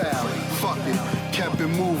flagrant foul. Fuck it, kept it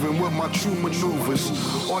moving with my true maneuvers.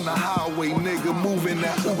 On the highway, nigga, moving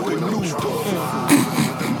that Oopa-Noopa.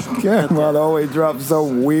 Cam'ron always drops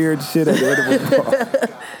some weird shit at the end of the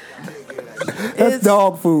bar. That's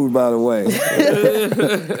dog food, by the way.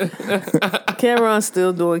 Cam'ron's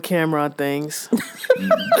still doing Cam'ron things.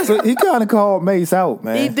 So he kind of called Mace out,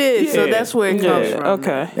 man. He did, so that's where it comes from.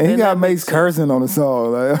 Okay. And he And got that Mace cursing on the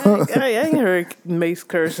song. Like, I ain't heard Mace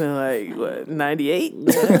cursing like, what, 98?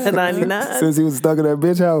 99? since he was stuck in that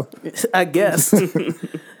bitch house. I guess.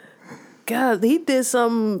 God, he did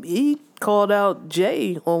something. He called out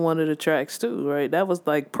Jay on one of the tracks too, right? That was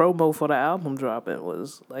like promo for the album dropping.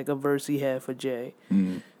 Was like a verse he had for Jay.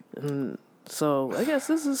 And so I guess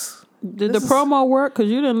this is. Did the promo work? Because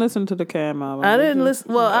you didn't listen to the Cam album. I did didn't you?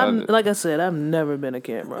 listen. Well, I'm like I said, I've never been a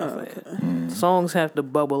Cam'ron fan. Songs have to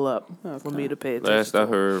bubble up for me to pay attention. Last I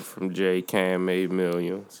heard from Jay, Cam made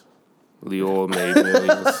millions. Leor made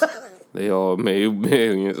millions. They all made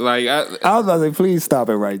millions. Like I was about to say, please stop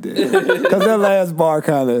it right there. Because that last bar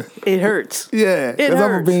kind of, It hurts. yeah. Because I'm a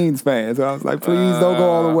hurts. Beans fan. So I was like, please don't go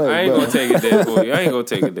all the way. I ain't But- gonna take it there for you. I ain't gonna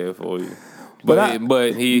take it there for you.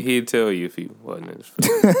 But he'd tell you if he wasn't his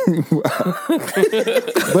fan.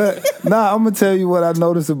 But nah, I'm gonna tell you what I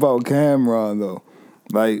noticed about Cam'ron though.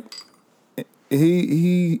 Like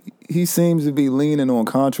he seems to be leaning on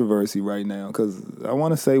controversy right now because I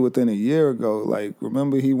want to say within a year ago, like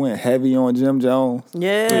remember he went heavy on Jim Jones,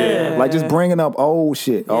 like just bringing up old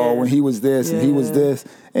shit. Yeah. Oh, when he was this and he was this,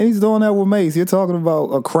 and he's doing that with Mace. You're talking about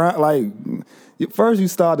a crime. Like first you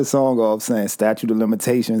start the song off saying statute of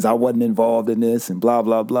limitations. I wasn't involved in this and blah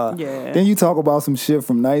blah blah. Yeah. Then you talk about some shit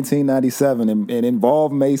from 1997 and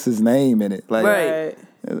involve Mace's name in it. Like, right.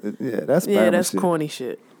 That's shit. Corny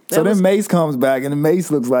shit. So then Mace comes back, and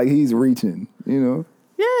Mace looks like he's reaching, you know?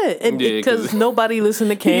 Yeah, because nobody listened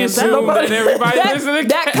to Cam's album.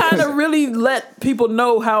 That kind of really let people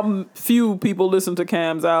know how few people listen to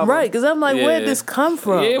Cam's album. Right, because I'm like, where'd this come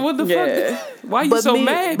from? Yeah, what the fuck? Why you so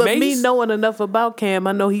mad, But Mace? me knowing enough about Cam,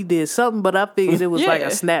 I know he did something, but I figured it was like a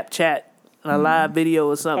Snapchat, a live video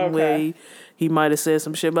or something where he might have said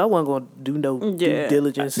some shit, but I wasn't going to do no due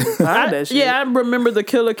diligence and find that shit. Yeah, I remember the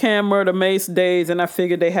Killer Cam Murder Mace days, and I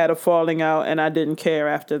figured they had a falling out, and I didn't care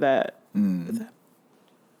after that.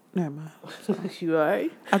 Never mind. You all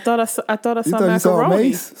right? I thought I saw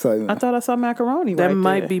Macaroni. I thought I saw Macaroni. That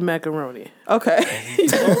might be Macaroni. Okay.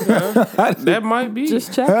 That might be.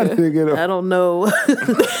 Just checking. I don't know.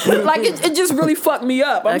 Like it just really fucked me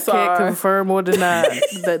up. I can't confirm or deny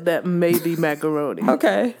that may be Macaroni.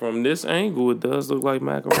 Okay. From this angle, it does look like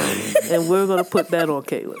macaroni. And we're gonna put that on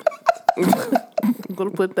Kayla. I'm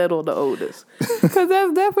gonna put that on the oldest because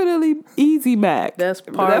that's definitely Easy Mac. That's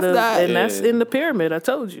that's in the pyramid. I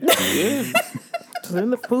told you. Yeah, it's in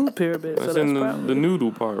the food pyramid. That's in the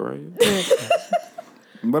noodle part, right? Yeah.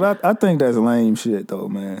 But I think that's lame shit though,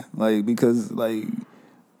 man. Like because like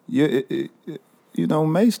you know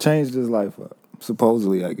Mace changed his life up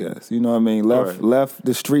supposedly. I guess you know what I mean. Left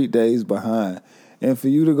the street days behind. And for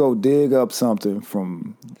you to go dig up something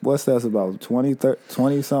from, what's that about,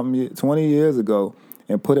 20 years ago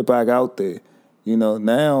and put it back out there, you know,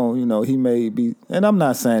 now, you know, he may be, and I'm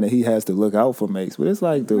not saying that he has to look out for Mace, but it's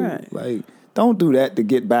like, dude, like, don't do that to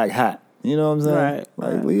get back hot. You know what I'm saying?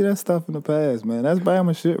 Like, leave that stuff in the past, man. That's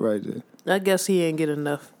Bama shit right there. I guess he ain't get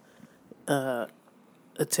enough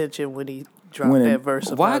attention when he dropped that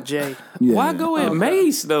verse about Jay. Yeah. Why go at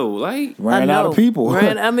Mace though? Like ran out of people.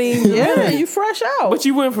 You fresh out. But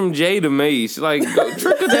you went from Jay to Mace. Like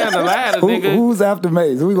trickle down the ladder, nigga. Who's after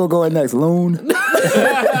Mace? Who we gonna go at next? Loon. You know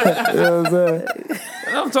what I'm saying?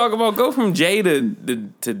 I'm talking about go from Jay to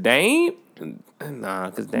Dame. Nah,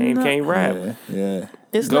 because Dame can't rap. Yeah.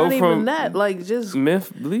 It's go not even that. Like just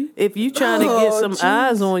Myth Bleak. If you trying to get some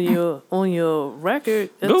eyes on your record,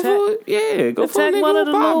 go for it. Go for one of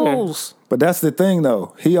the Lulz. But that's the thing,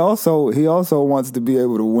 though. He also wants to be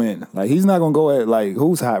able to win. Like he's not gonna go at like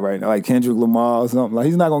who's hot right now, like Kendrick Lamar or something. Like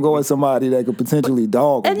he's not gonna go at somebody that could potentially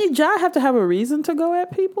dog him. And you have to have a reason to go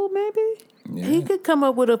at people, maybe. Yeah. He could come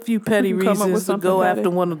up with a few petty reasons to go after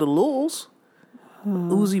one of the Lulz.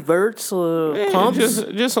 Uzi Verts or Pumps.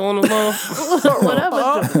 Just on the mouth.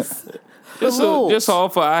 Whatever. just all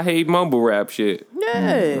for I hate mumble rap shit.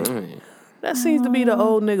 Yeah. That seems to be the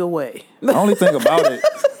old nigga way. The only thing about it,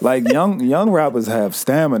 like young rappers have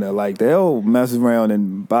stamina. Like they'll mess around,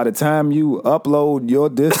 and by the time you upload your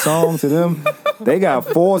diss song to them, they got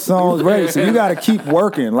 4 songs ready. So you got to keep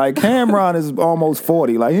working. Like Cameron is almost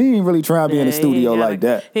 40. Like he ain't really trying to be in the studio like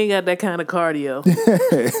that. He ain't got that kind of cardio.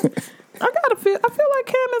 I feel like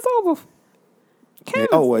Cam is over. He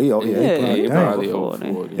probably over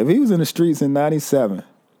 40. If he was in the streets in 97.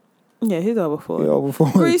 Yeah, he's over 40. He's over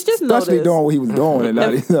 40. Grease, just know especially this. doing what he was doing in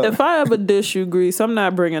 97. If I ever dish you, Grease, I'm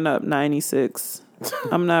not bringing up 96.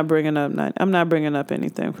 I'm not bringing up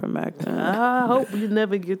anything from back then. I hope you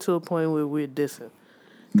never get to a point where we're dissing.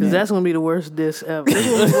 Because that's going to be the worst diss ever. This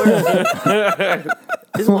is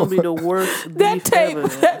going to be the worst beef ever.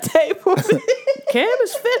 That tape will be... Cam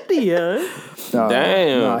is 50, yo. No,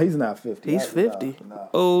 damn. No, he's not 50. He's 50. No.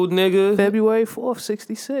 Old nigga. February 4th,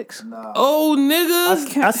 66. No. Old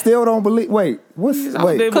nigga. I still don't believe. Wait. Because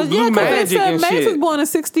they said Mace was born in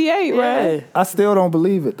 68, right? I still don't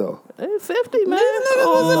believe it, though. They're 50, man. These niggas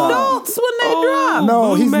was adults when they dropped.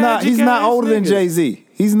 No, he's not. He's not older than Jay-Z.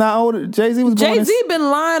 He's not older. Jay-Z was born Jay-Z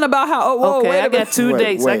been lying about how... okay, I got 2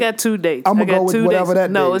 dates. I got 2 dates. I'm going to go with whatever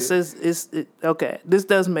that No, date it says... okay, this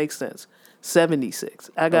does make sense. 76.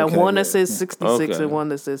 I got one that says 66 and one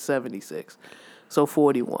that says 76. So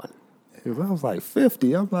 41. If I was like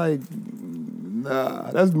 50, I'm like, nah,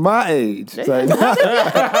 that's my age. It's like,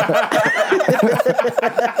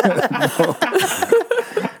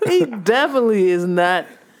 he definitely is not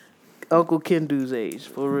Uncle Kendu's age,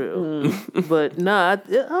 for real. But nah, I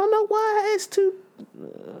don't know why it's too...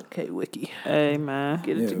 Okay, Wiki. Hey, man.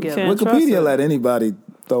 Get it together. Wikipedia let anybody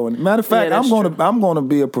throwing. Matter of fact, that's I'm gonna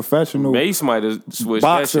be a professional Mace might have switched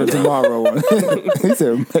boxer that shit. tomorrow. He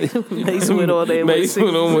said, Mace went all day. Mace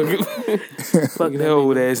went on with Fuck that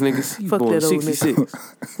old ass niggas. He Fuck born that old 66.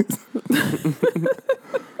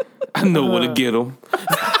 I know what to get him.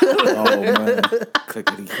 "Oh man,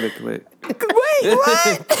 Clickety click click. Wait,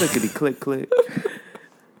 what? Clickety click click.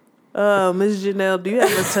 Ms. Janelle, do you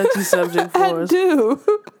have a touchy subject for I us? do.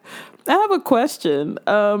 I have a question.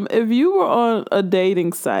 If you were on a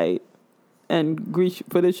dating site, and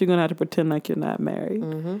for this you're gonna have to pretend like you're not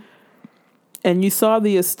married, and you saw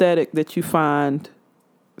the aesthetic that you find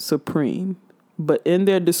supreme, but in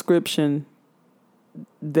their description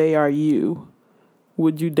they are you,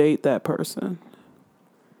 would you date that person?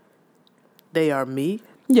 They are me.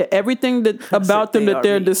 Yeah, everything that about them they that are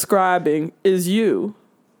they're me. describing is you.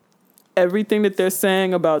 Everything that they're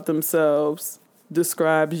saying about themselves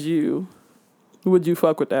describes you. Would you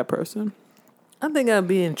fuck with that person? I think I'd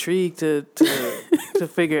be intrigued to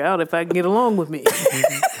figure out if I can get along with me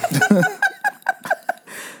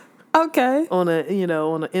Okay.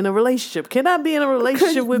 in a relationship. Can I be in a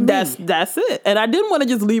relationship with me? That's it. And I didn't want to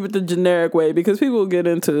just leave it the generic way because people will get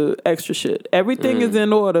into extra shit. Everything is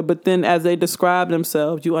in order, but then as they describe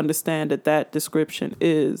themselves, you understand that description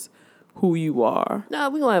is who you are. No,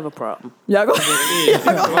 we gonna have a problem. Y'all gonna,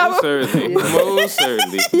 Most certainly. Most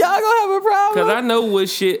certainly. y'all gonna have a problem? Because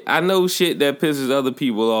I know shit that pisses other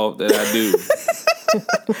people off that I do.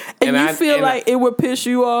 and you feel like it would piss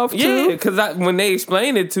you off too? Yeah, because when they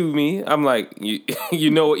explain it to me, I'm like, you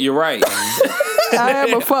know what, you're right. I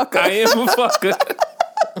am a fucker. I am a fucker.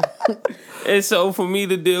 And so for me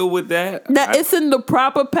to deal with that, Now, it's in the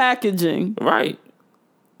proper packaging. right,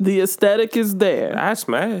 The aesthetic is there. I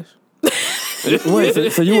smash.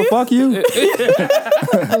 wait, so you will fuck you?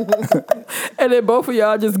 And then both of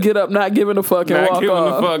y'all just get up not giving a fuck and Not walk giving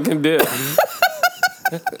off. a fucking dip.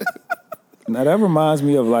 Now that reminds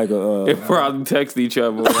me of like They a probably text each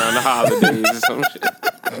other around the holidays or some shit.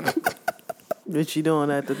 What you doing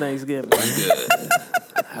after Thanksgiving?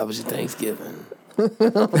 How was your Thanksgiving? Wait,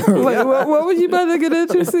 what was you about to get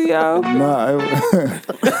into, C.O.?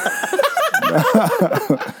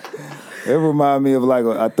 It reminded me of like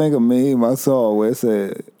I think a meme I saw where it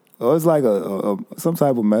said, it's like a some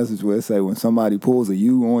type of message where it say when somebody pulls a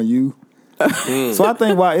you on you. So I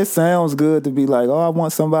think why it sounds good to be like, oh, I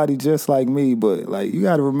want somebody just like me, but like you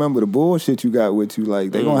got to remember the bullshit you got with you.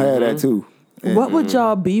 Like they gonna have that too. And, What would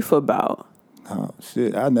y'all beef about? oh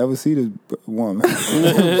shit, I never see this woman. She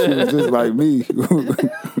was just like me.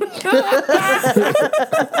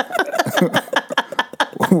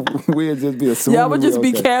 We'd just be assuming. Y'all would just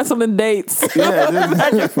we be okay. canceling dates.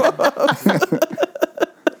 Yeah,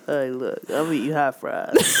 Hey, look, I'm eating hot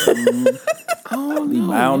fries.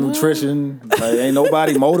 malnutrition. Like, ain't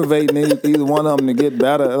nobody motivating either one of them to get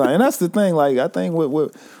better. Like, and that's the thing. Like I think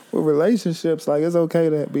with relationships, like it's okay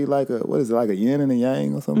to be like a yin and a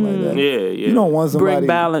yang or something like that. Yeah, yeah. You don't want somebody Bring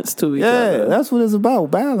balance to each Yeah, other. that's what it's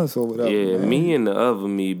about. Balance or whatever. Yeah, man. me and the other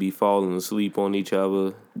me be falling asleep on each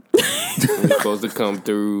other. We're supposed to come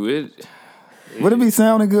through it. But it be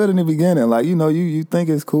sounding good in the beginning. Like, you think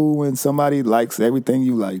it's cool when somebody likes everything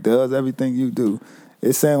you like, does everything you do.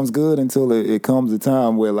 It sounds good until it comes a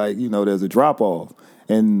time where, like, there's a drop off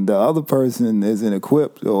and the other person isn't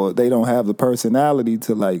equipped or they don't have the personality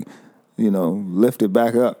to, like, lift it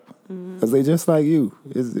back up. Because they just like you.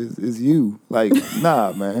 It's you. Like,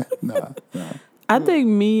 nah, man. Nah. I think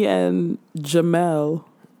me and Jamel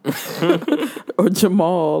or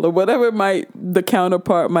Jamal or whatever the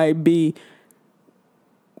counterpart might be,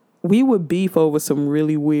 we would beef over some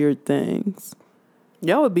really weird things.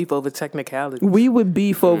 Y'all would beef over technicality. We would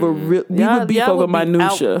beef over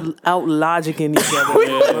minutia. Out logicking each other.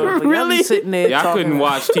 Y'all really- be sitting there Y'all talking. couldn't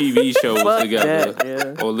watch TV shows Fuck together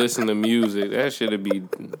that, yeah. or listen to music. That should be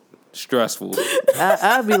stressful.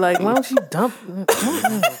 I'd be like, why don't you dump?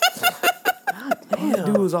 All you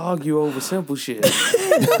do is argue over simple shit.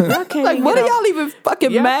 Y'all can't Like, even what get are out- y'all even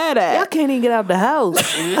fucking mad Y'all at? can't even get out the house.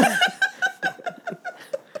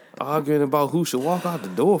 Arguing about who should walk out the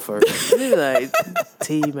door first. Be like,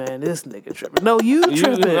 T man, this nigga tripping. No, you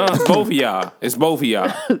tripping. It's both of y'all. It's both of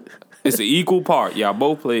y'all. It's an equal part. Y'all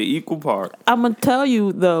both play an equal part. I'm going to tell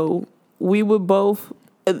you, though, we would both...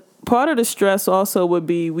 part of the stress also would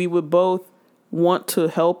be we would both want to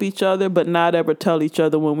help each other, but not ever tell each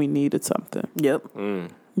other when we needed something. Yep.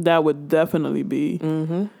 That would definitely be.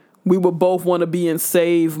 Mm-hmm. We would both want to be in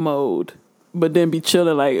save mode, but then be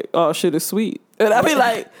chilling like, oh, shit is sweet. And I'd be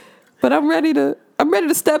like, but I'm ready to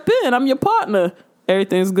step in. I'm your partner.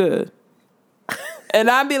 Everything's good. And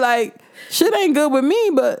I'd be like, shit ain't good with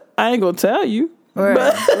me, but I ain't gonna tell you. Right.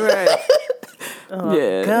 But, right. Oh,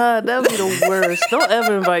 Yeah. God, that'd be the worst. Don't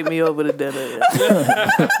ever invite me over to dinner.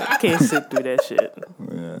 I can't sit through that shit.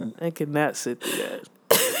 Yeah. I cannot sit through that.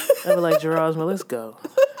 I'd be like, Gerasmo, let's go.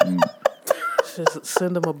 Just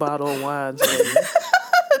send him a bottle of wine.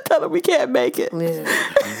 Tell him we can't make it. Yeah.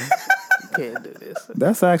 Can't do this.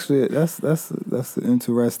 That's actually that's an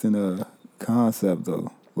interesting concept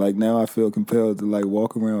though. Like now I feel compelled to like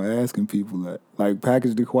walk around asking people that, like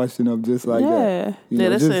package the question up just like that. You Yeah, know,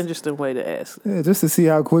 that's just, an interesting way to ask. Yeah, just to see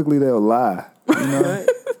how quickly they'll lie. You know?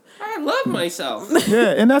 I love myself.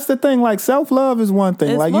 Yeah, and that's the thing. Like self-love is one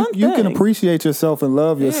thing. It's like one you can thing. appreciate yourself and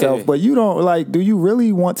love yourself, Yeah. but you don't like. Do you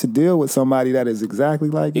really want to deal with somebody that is exactly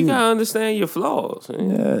like You you? gotta understand your flaws.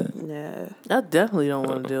 Yeah. Yeah. I definitely don't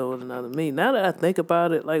want to deal with another me. Now that I think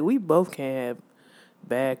about it, like we both can have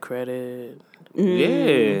bad credit,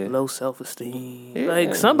 Yeah. low self-esteem. Yeah.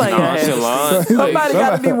 Like somebody gotta have Nonchalant. Somebody Like,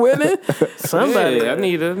 got to be winning. somebody. yeah, I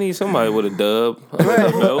need somebody with a dub.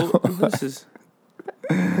 This is.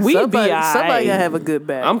 We somebody be all gotta right. have a good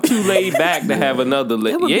back. I'm too laid back to have another.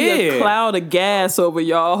 It would be a cloud of gas over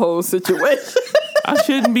y'all whole situation. I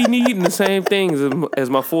shouldn't be needing the same things as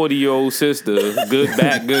my 40-year-old sister. Good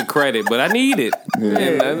back, good credit, but I need it. Yeah.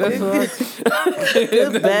 And that's all.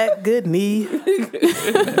 good back, good knee,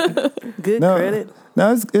 good credit.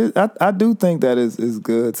 No, I do think that it's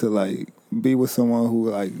good to like be with someone who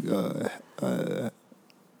like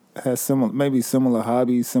has similar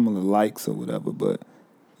hobbies, similar likes or whatever. But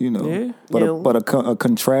you know, Yeah. but a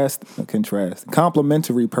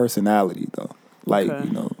complementary personality though. Like Okay.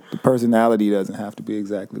 you know, the personality doesn't have to be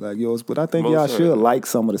exactly like yours. But I think Most y'all should certainly. like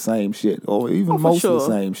some of the same shit, or even Oh, for most of the sure.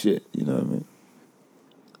 same shit. You know what I mean?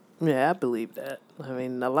 Yeah, I believe that. I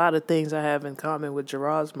mean, a lot of things I have in common with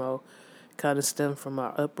Gerasmo kind of stem from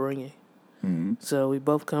our upbringing. Mm-hmm. So we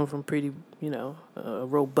both come from pretty, a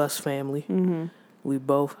robust family. Mm-hmm. We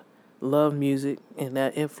both love music, and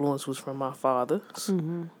that influence was from our fathers.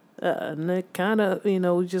 Mm-hmm. And it kind of, we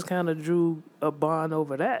just kind of drew a bond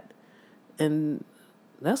over that. And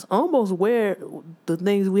that's almost where the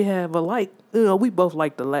things we have alike, we both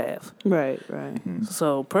like to laugh. Right.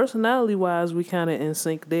 So personality-wise, we kind of in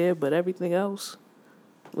sync there, but everything else,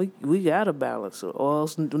 we got to balance it, or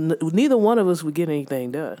else neither one of us would get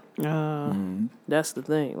anything done. That's the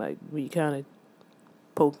thing. Like we kind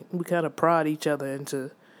of prod each other into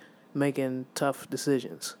making tough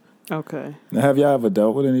decisions. Okay. Now, have y'all ever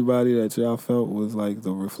dealt with anybody that y'all felt was like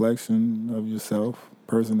the reflection of yourself,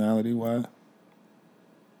 personality-wise?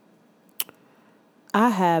 I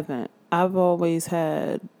haven't. I've always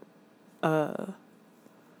had I've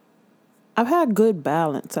had good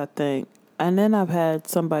balance, I think. And then I've had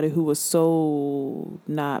somebody who was so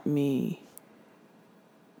not me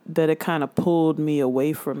that it kind of pulled me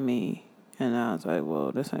away from me. And I was like,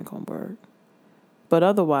 well, this ain't going to work. But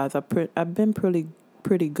otherwise, I've been pretty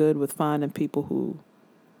good with finding people who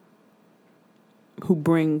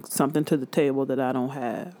bring something to the table that I don't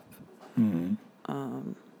have.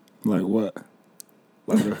 Like what?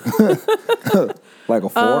 Like a, like a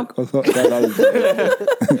fork or something?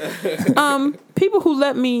 People who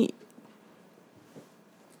let me.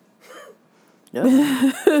 Yeah.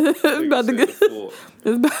 It's about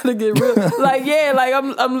to get real. Like yeah, like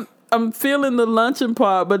I'm feeling the luncheon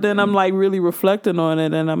part, but then I'm like really reflecting on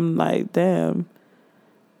it, and I'm like, damn.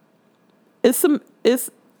 It's a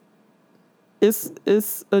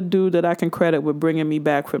dude that I can credit with bringing me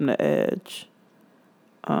back from the edge.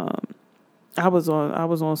 I was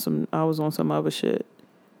on some other shit,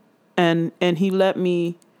 and he let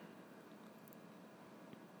me.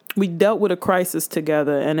 We dealt with a crisis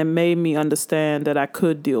together, and it made me understand that I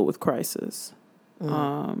could deal with crisis.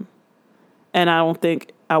 And I don't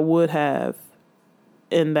think I would have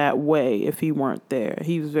in that way if he weren't there.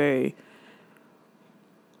 He was very,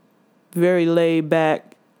 very laid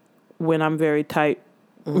back when I'm very tight,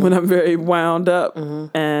 when I'm very wound up,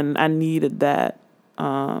 and I needed that.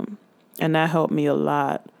 And that helped me a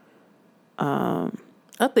lot.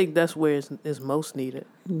 I think that's where it's most needed.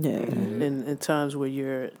 Yeah. In times where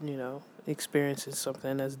you're, experiencing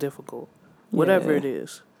something that's difficult, whatever Yeah. it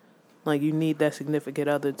is. Like you need that significant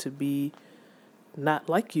other to be not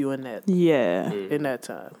like you in that Yeah. in that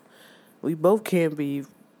time. We both can be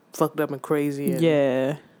fucked up and crazy. And,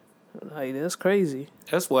 Yeah. like that's crazy.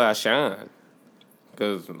 That's where I shine.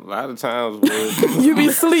 Because a lot of times when You be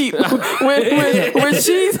sleep when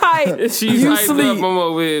she's hyped. she's you hyped sleep. up, I'm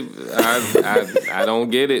over it. I don't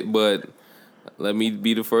get it, but let me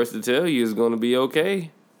be the first to tell you it's going to be okay.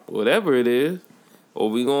 Whatever it is. Or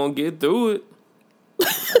we going to get through it.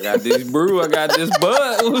 I got this brew. I got this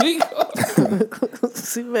bud.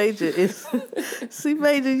 C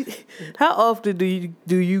Major. How often do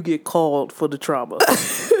you get called for the trauma?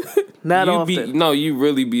 Not often. You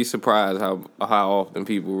really be surprised how often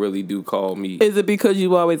people really do call me. Is it because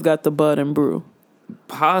you always got the bud and brew?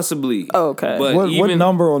 Possibly. Okay. But what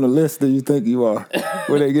number on the list do you think you are?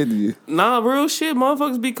 Where they get to you? Nah, real shit.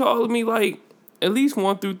 Motherfuckers be calling me like at least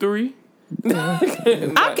 1 through 3.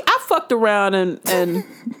 I fucked around and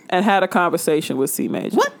had a conversation with C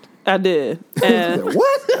Major. What? I did. And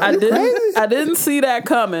What? I didn't see that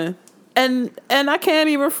coming. And I can't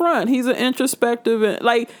even front. He's an introspective and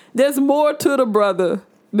like there's more to the brother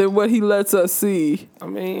than what he lets us see. I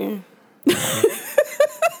mean,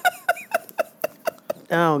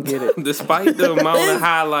 I don't get it. despite the amount of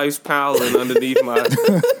highlights piling underneath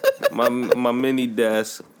my mini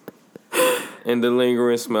desk and the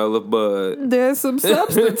lingering smell of bud. There's some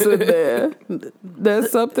substance in there.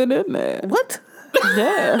 There's something in there. What?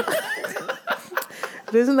 Yeah.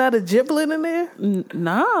 There's not a giblet in there?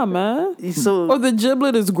 Nah, man. So Or the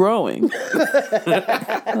giblet is growing.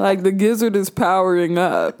 Like the gizzard is powering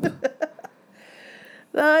up.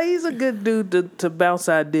 nah, he's a good dude to bounce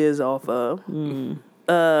ideas off of.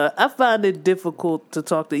 I find it difficult to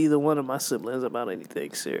talk to either one of my siblings about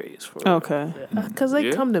anything serious. Okay. Because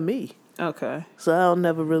they come to me. Okay. So I'll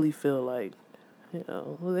never really feel like,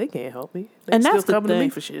 well, they can't help me. They And still that's the coming to me thing.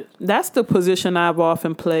 for shit. That's the position I've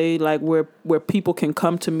often played, like where people can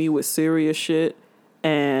come to me with serious shit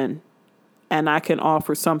and I can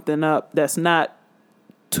offer something up that's not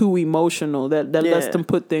too emotional, that lets them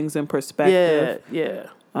put things in perspective. Yeah.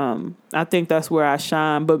 I think that's where I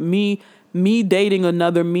shine. But me dating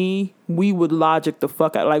another me, we would logic the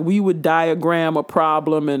fuck out. Like we would diagram a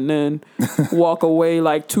problem and then walk away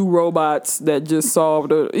like two robots that just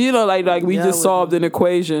solved like we just solved an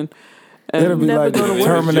equation. And It'll be like Just to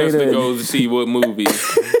Terminator. go to see what movie.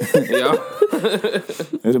 Yeah.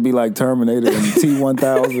 It'll be like Terminator and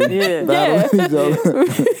T-1000. Yeah. battling each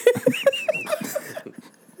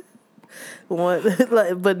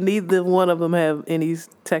other. But neither one of them have any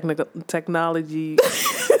technology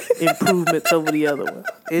improvements over the other one.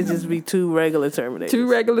 It'd just be two regular Terminators. two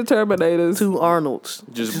regular Terminators. Two Arnolds.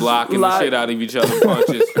 Just blocking the shit out of each other's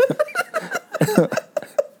punches.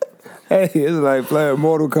 Hey, it's like playing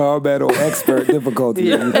Mortal Kombat on expert difficulty.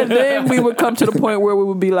 Yeah. And then we would come to the point where we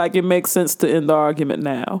would be like, it makes sense to end the argument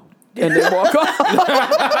now. And then walk off.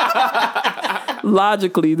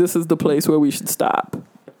 Logically, this is the place where we should stop.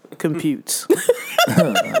 Computes.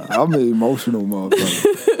 I'm an emotional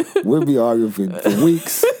motherfucker. We'll be arguing for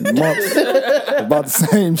weeks, months about the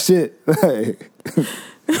same shit.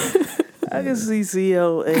 I can see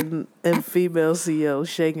CO and female CO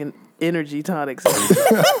shaking energy tonics.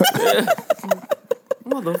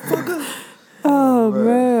 Motherfucker. Oh,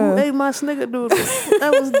 man. Hey, my snickerdoodle.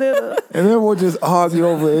 That was dinner. And then we'll just argue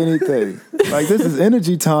over anything. Like, this is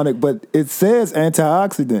energy tonic, but it says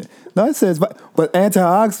antioxidant. No, it says, but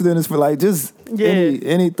antioxidant is for like just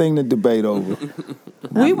anything to debate over.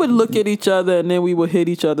 We would look at each other and then we would hit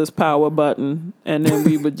each other's power button and then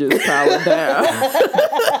we would just power down.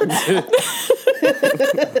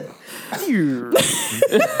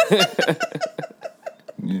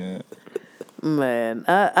 Yeah. Man,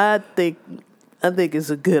 I think it's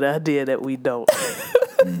a good idea that we don't.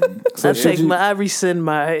 So I rescind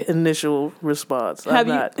my initial response. I'm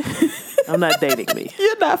not dating me.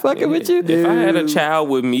 You're not fucking with you? If I had a child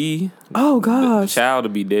with me, Oh, the gosh. child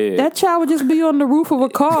would be dead. That child would just be on the roof of a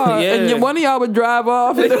car Yeah. and one of y'all would drive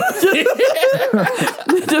off and it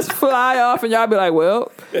would just fly off and y'all be like,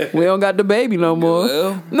 well, we don't got the baby no more.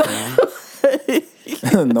 Well,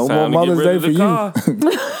 no more time to get Mother's rid Day of for the you. car.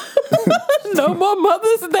 No more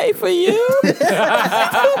Mother's Day for you.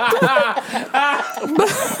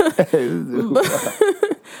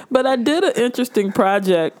 But I did an interesting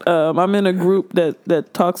project. I'm in a group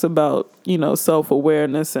that talks about,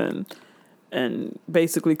 self-awareness and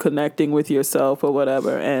basically connecting with yourself or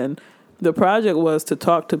whatever. And the project was to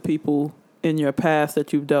talk to people in your past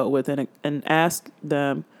that you've dealt with and ask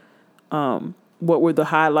them what were the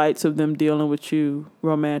highlights of them dealing with you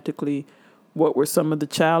romantically, what were some of the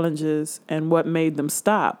challenges, and what made them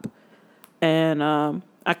stop. And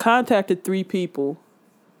I contacted 3 people,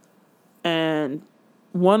 and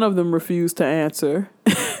one of them refused to answer,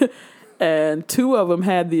 and 2 of them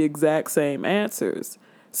had the exact same answers.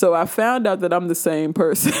 So I found out that I'm the same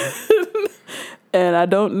person. And I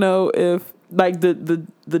don't know if, like,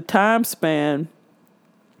 the time span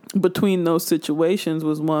between those situations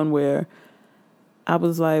was one where I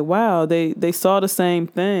was like, wow, they saw the same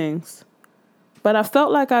things, but I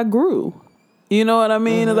felt like I grew. You know what I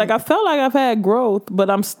mean? Mm-hmm. It's like I felt like I've had growth, but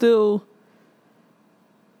I'm still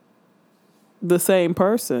the same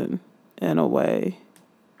person in a way.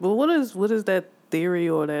 Well, what is that theory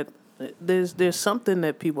or that? There's something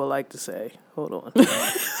that people like to say. Hold on.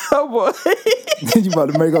 Oh boy, You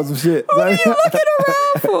about to make up some shit.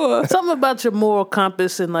 Something about your moral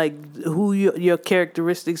compass and like who your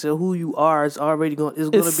characteristics or who you are is already going to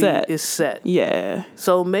be set. Yeah.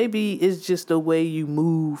 So maybe it's just the way you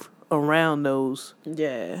move around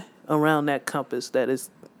around that compass that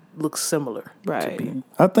looks similar. Right. To people.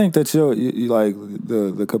 I think that you like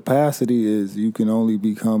the capacity is you can only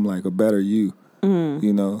become like a better you.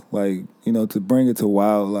 You know, like, you know, to bring it to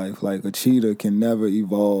wildlife, like a cheetah can never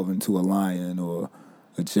evolve into a lion or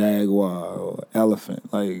a jaguar or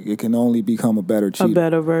elephant. Like, it can only become a better cheetah. A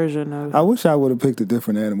better version of it. I wish I would have picked a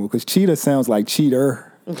different animal because cheetah sounds like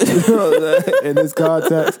cheater in this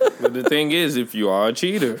context. But the thing is, if you are a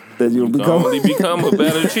cheater, That you can only become a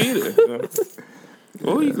better cheater.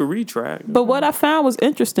 Or you could retract. But what I found was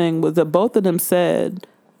interesting was that both of them said,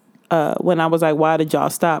 when I was like, why did y'all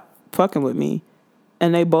stop fucking with me?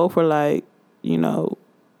 And they both were like, you know,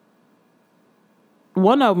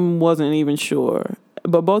 one of them wasn't even sure,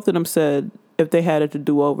 but both of them said if they had it to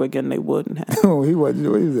do over again, they wouldn't have. Oh, he wasn't.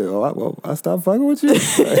 What he said? Oh, I stopped fucking with you.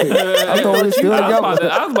 I thought we still together.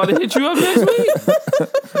 I was about to hit you up next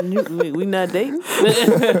week. We not dating.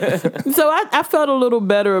 So I felt a little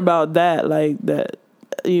better about that, like that,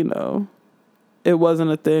 you know, it wasn't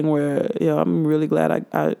a thing where, I'm really glad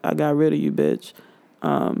I got rid of you, bitch.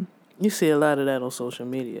 You see a lot of that on social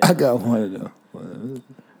media. I got one of them.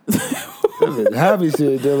 Happy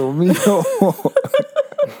shit dealing with me.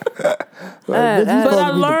 But I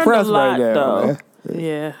learned a lot, though. Man.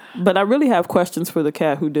 Yeah. But I really have questions for the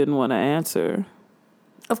cat who didn't want to answer.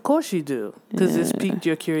 Of course you do, because it's piqued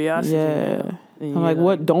your curiosity. Yeah. Now. I'm like,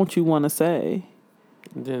 what don't you want to say?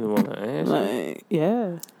 Didn't want to answer. Like,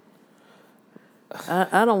 yeah.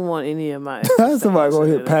 I don't want any of my. Somebody gonna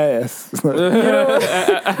hit pass. I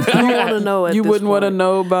don't want to know. You wouldn't want to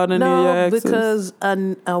know about any of your exes? Because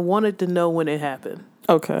I wanted to know when it happened.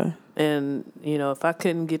 Okay. And if I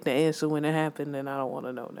couldn't get the answer when it happened, then I don't want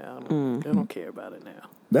to know now. I don't care about it now.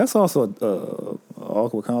 That's also an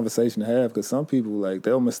awkward conversation to have because some people like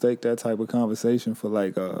they'll mistake that type of conversation for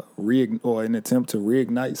like or an attempt to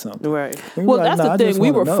reignite something. Right. Well, that's the thing.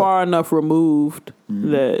 We were far enough removed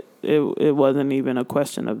that it wasn't even a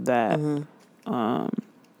question of that. Now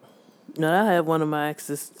I had one of my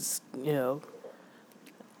exes,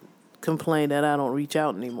 complain that I don't reach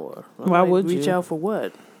out anymore. Why would you reach out for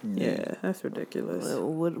what? Yeah, that's ridiculous.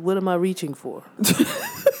 What am I reaching for?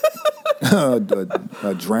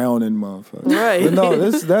 a drowning motherfucker. Right. But no,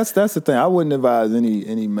 that's the thing. I wouldn't advise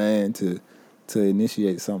any man to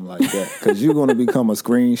initiate something like that because you're going to become a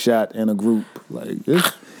screenshot in a group. Like this,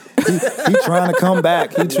 he trying to come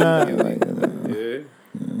back. He trying.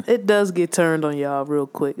 It does get turned on y'all real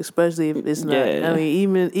quick, especially if it's not. Yeah. I mean,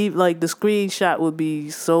 even like the screenshot would be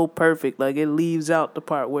so perfect, like it leaves out the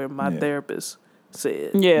part where my therapist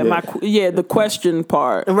said. The question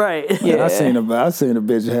part. Right. Yeah. I seen a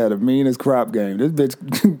bitch had the meanest crop game. This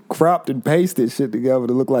bitch cropped and pasted shit together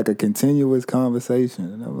to look like a continuous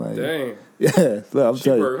conversation, and I'm like, dang. Yeah, so I'm She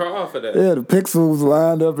telling worked hard for that. Yeah, the pixels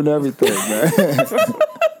lined up and everything, man.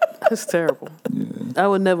 That's terrible. I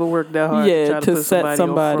would never work that hard to try to put set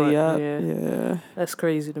somebody up. Yeah. That's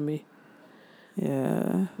crazy to me.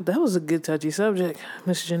 Yeah. That was a good touchy subject,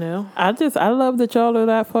 Miss Janelle. I love that y'all are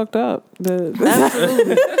that fucked up.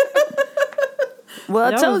 Absolutely.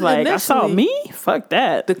 Well, I told you like, initially, I saw me? Fuck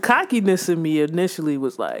that. the cockiness in me initially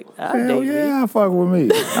was like, Hell yeah, fuck with me.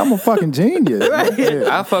 I'm a fucking genius. Right.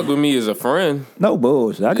 Yeah. I fuck with me as a friend. No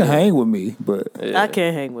bullshit. I can hang with me, but I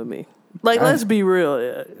can't hang with me. Like, let's be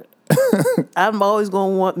real. I'm always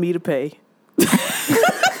going to want me to pay.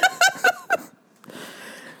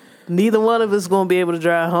 Neither one of us going to be able to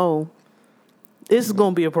drive home. This is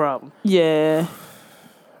going to be a problem. Yeah.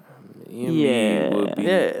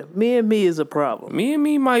 Me and me is a problem. Me and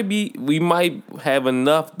me we might have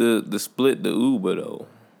enough to split the Uber though.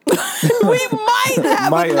 We might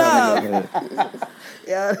have enough.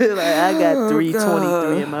 Yeah, like I got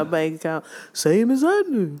 323 in my bank account, same as I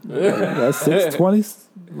do. that's 620.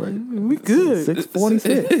 Right. We good.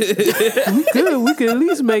 646. We good. We can at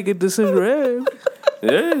least make it to Central Ave.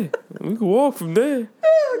 Yeah, we can walk from there.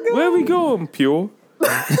 Where we going, Pure?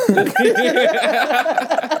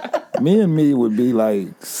 Me and me would be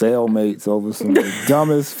like cellmates over some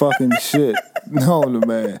dumbest fucking shit known to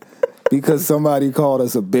man. Because somebody called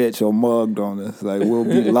us a bitch or mugged on us. Like, we'll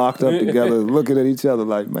be locked up together looking at each other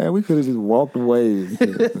like, man, we could have just walked away.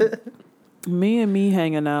 Me and me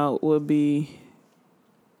hanging out we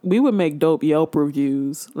would make dope Yelp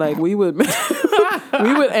reviews. Like, we would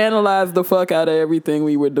We would analyze the fuck out of everything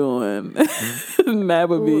we were doing. That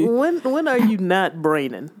would be. When are you not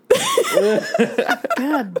braining?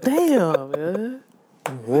 God damn, man.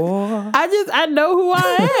 I know who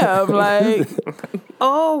I am. Like,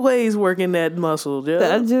 Always working that muscle, Joe.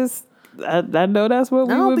 I know that's what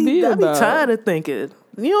we would be I about. be tired of thinking.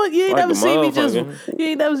 You know what? You ain't Like never a see me just. motherfucker. You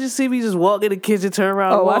ain't never just see me just walk in the kitchen, turn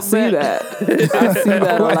around. Oh, walk I see back. that. I see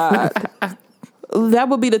that a lot. That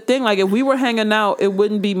would be the thing. Like, if we were hanging out, it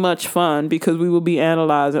wouldn't be much fun because we would be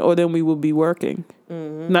analyzing, or then we would be working.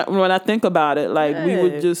 Not, when I think about it, like we Yeah.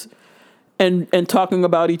 would just and talking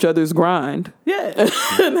about each other's grind Yeah.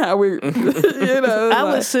 and how we, I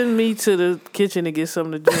would send me to the kitchen to get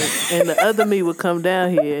something to drink, and the other me would come down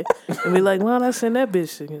here and be like, "Why don't I send that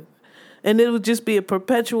bitch to?" And it would just be a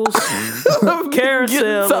perpetual carousel.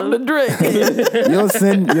 getting something to drink.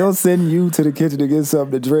 You'll send you to the kitchen to get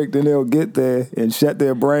something to drink, then they'll get there and shut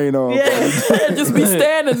their brain off. Yeah. Just be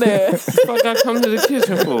standing there. Fuck, I come to the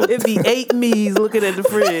kitchen for. It'd be 8 me's looking at the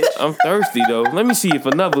fridge. I'm thirsty though. Let me see if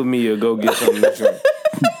another me will go get something to drink.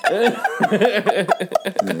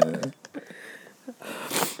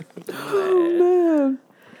 Man.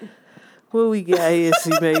 What we got here,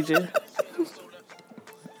 C Major?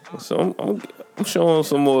 So I'm showing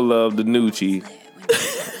some more love to Nucci.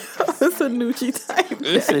 It's a Nucci type.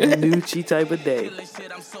 It's a Nucci type of day.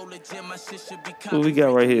 What we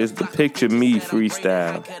got right here is the Picture Me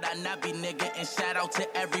freestyle. Shout out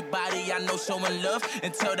to everybody I know showing love,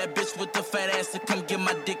 and tell that bitch with the fat ass to come give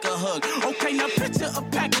my dick a hug. Okay, now picture a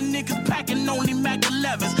pack of niggas packing only Mac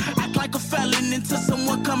 11s. Act like a felon until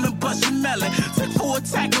someone come and bust your melon. Took for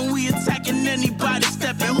attacking, we attacking anybody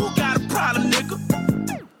stepping. Who got a problem, nigga?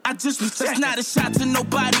 I just was just not a shot to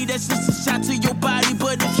nobody, that's just a shot to your body.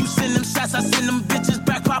 But if you send them shots, I send them bitches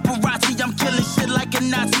back paparazzi. I'm killing shit like a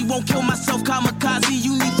Nazi, won't kill myself kamikaze.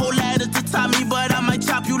 You need 4 ladders to tie me, but I might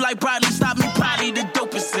chop you like Bradley. Stop me, probably the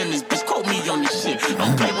dopest in this bitch. Quote me on this shit.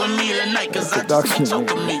 Don't play with me tonight, cause I just ain't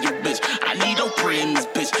joking me, you bitch. I need Oprah in this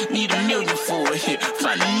bitch, need $1 million for a hit.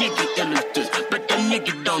 Find a nigga ill as this, but that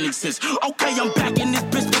nigga don't exist. Okay, I'm back in this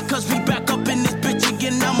bitch because we back up in this bitch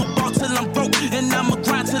again. I'm a ball till I'm broke, and I'm a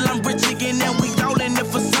grind till I'm rich again. And we all in it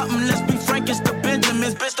for something, let's be frank, it's the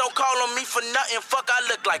Benjamins. Bitch, don't call on me for nothing, fuck, I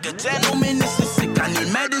look like a gentleman. This is sick, I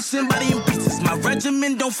need medicine, body in pieces. My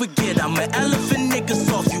regimen, don't forget, I'm an elephant, nigga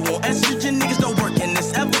soft. You want estrogen, niggas don't work, and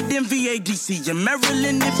it's evident. VADC in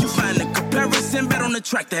Maryland, if you find a comparison, bet on the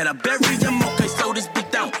track that I bury him. Okay, slow this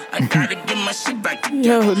beat down, I gotta get my shit back together.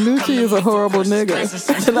 Yo, Nucci is a horrible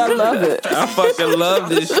nigga, and I love it. I fucking love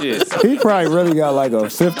this shit. He probably really got like a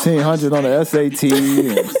 1,500 on the SAT.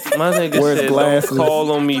 And My nigga wears said, glasses. don't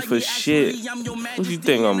call on me for shit. What you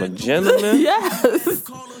think, I'm a gentleman? Yes.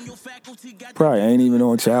 probably ain't even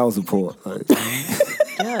on child support. Like,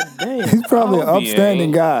 God damn. he's probably an I hope he upstanding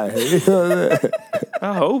ain't. guy. You know what I'm saying?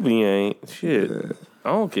 I hope he ain't. Shit. I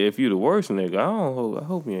don't care if you the worst nigga. I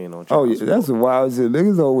hope he ain't on child Oh yeah, support. that's a wild shit.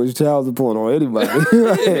 Niggas don't wish child support on anybody.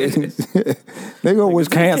 They gonna wish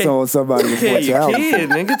cancer on somebody Take before care of your child kid,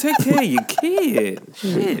 nigga. Take care of your kid.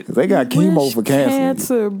 Shit. support. They got chemo Wish for cancer.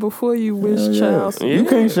 Cancer before you wish Yeah. child support. You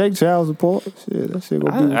can't shake child support. Shit, that shit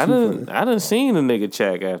gonna be I with you. done seen a nigga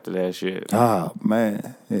check after that shit. Ah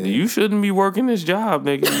man, yeah. You shouldn't be working this job,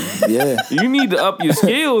 nigga. yeah. You need to up your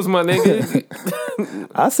skills, my nigga.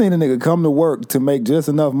 I seen a nigga come to work to make just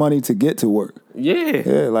enough money to get to work. Yeah.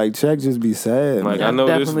 Yeah, like check just be sad. Like, man. I know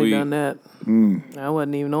this Definitely week. done that. I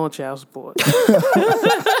wasn't even on child support.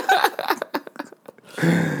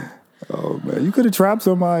 Oh man, you could have trapped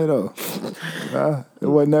somebody though. It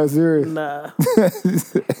wasn't that serious. Nah.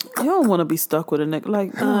 You don't want to be stuck with a nigga.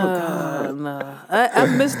 Like, oh God. Nah. I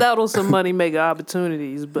missed out on some money making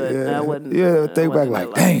opportunities, but Yeah, I wasn't. yeah. I Think back wasn't like,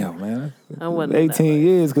 that life. damn man, I wasn't in that 18 life.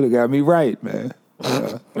 years could have got me right, man.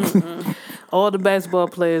 All the basketball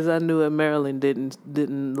players I knew at Maryland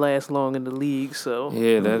didn't last long in the league, so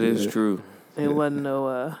Yeah, that is true. it wasn't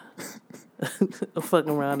no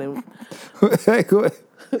fucking around and Hey, go ahead.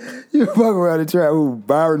 You fuck around and try who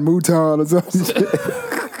Byron Mouton or something.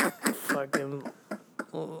 fucking.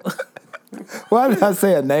 Why did I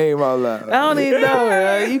say a name out loud? I don't even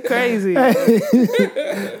know. You crazy, Try a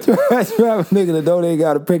nigga that don't even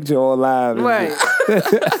got a picture on live. and right? shit.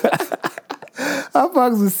 I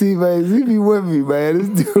fucks with C-Maze. He be with me,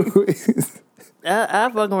 man. This dude is... I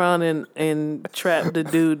fuck around and trap the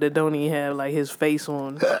dude that don't even have like his face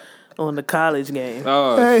on the college game.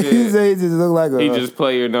 Oh, Hey, he shit. say he just look like a... He just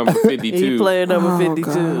player number 52. He player number 52.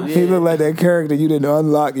 God. He Yeah. look like that character you didn't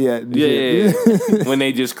unlock yet. and shit. Yeah, when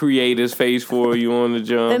they just create his face for you on the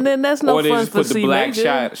jump. And then that's no or they fun just for put the C black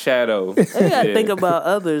Major. shadow. You gotta Yeah. think about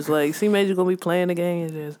others. Like C Major gonna be playing the game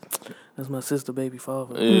and just That's my sister baby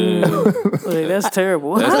father. Yeah. Like, that's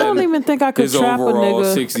terrible. I don't even think I could His trap a overall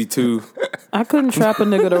nigga. 62. I couldn't trap a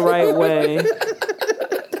nigga the right way.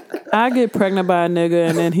 I get pregnant by a nigga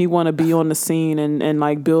and then he want to be on the scene and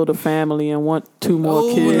like build a family and want 2 more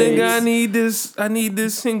kids. Nigga, I need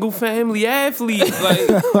this single family athlete. Like,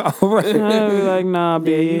 I'd be like, nah,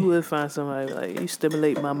 B. Yeah, you would find somebody like, you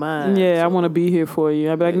stimulate my mind. Yeah, I want to be here for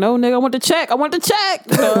you. I'd be like, no, nigga, I want the check.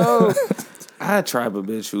 No. I tribe a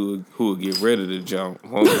bitch who would get rid of the jump.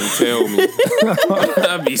 Won't even tell me.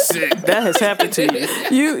 I'd be sick. That has happened to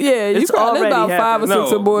you. You It's probably already about 5 or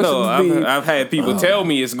 6 abortions deep. I've had people tell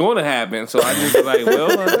me it's going to happen, so I just be like,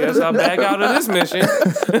 well, I guess I'll back out of this mission.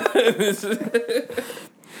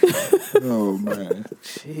 Oh man.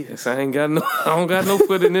 Yes, I don't got no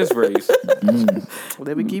foot in this race.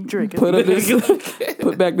 Let me keep drinking.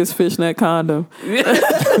 Put back this fishnet condom.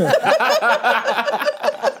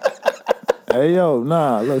 Hey yo,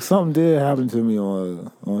 nah, look, something did happen to me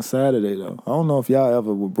on Saturday though. I don't know if y'all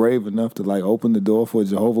ever were brave enough to like open the door for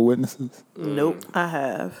Jehovah's Witnesses. Nope. I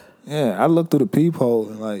have. Yeah, I looked through the peephole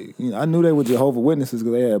and like, you know, I knew they were Jehovah's Witnesses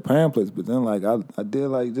because they had pamphlets, but then like I did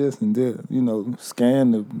like this and did, you know,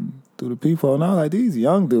 scan through the peephole and I was like, these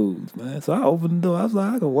young dudes, man. So I opened the door. I was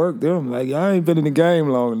like, I can work them. Like, y'all ain't been in the game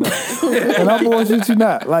long enough. And I bullshit you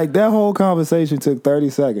not. Like that whole conversation took 30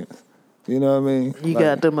 seconds. You know what I mean? You like,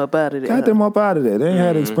 got them up out of there. Got them up out of there. They ain't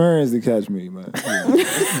had experience to catch me, man. Yeah.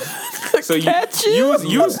 So you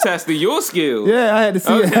was testing your skills. Yeah, I had to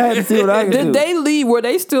see. I had to see what I could do. Did they leave? Were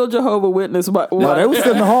they still Jehovah's Witness? No, they was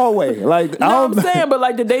still in the hallway. Like No, I'm saying, but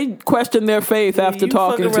like, did they question their faith after you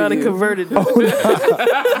talking fuck around to and you? converted them.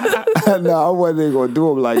 No, I wasn't gonna do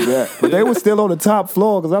them like that. But they were still on the top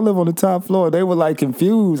floor because I live on the top floor. They were like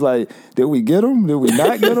confused. Like, did we get them? Did we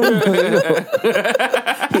not get them?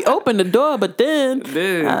 He opened the door, but then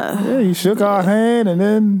Yeah, he shook our hand, and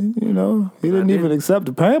then he didn't even accept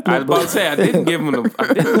the pamphlet. I was about to say I didn't give him a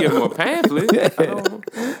pamphlet.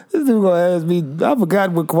 This dude gonna ask me. I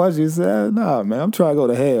forgot what question he said. Nah, man, I'm trying to go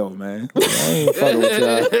to hell, man. I ain't fucking with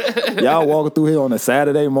y'all. Y'all walking through here on a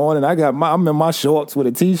Saturday morning. I'm in my shorts with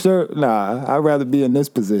a t-shirt. Nah, I'd rather be in this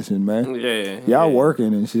position, man. Yeah, Y'all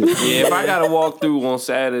working and shit. Yeah, if I gotta walk through on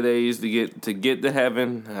Saturdays to get to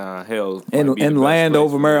heaven, hell. And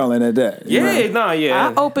Landover, Maryland at that.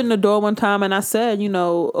 I opened the door one time and I said,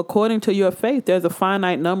 according to your faith, there's a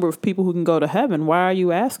finite number of people who can go to heaven. Why are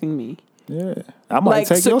you asking me? Yeah, I might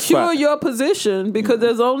take your spot. Secure your position because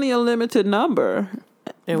there's only a limited number.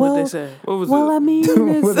 And what they say? What was I mean,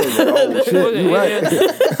 Oh shit, you right.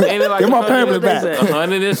 Ain't it like Get my pamphlet back.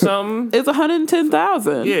 100 or something? it's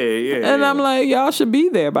 110,000. Yeah. And I'm like, y'all should be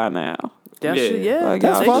there by now. That Yeah. shit, yeah. Like,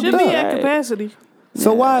 That's they fucked should be up. at capacity.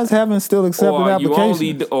 So why is heaven still accepting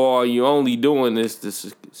applications? Or are you only doing this to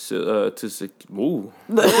ooh.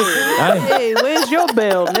 Hey, where's your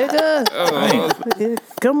bell, nigga?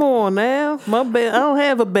 Come on now. My bell. I don't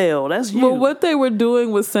have a bell. That's you. Well, what they were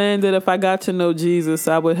doing was saying that if I got to know Jesus,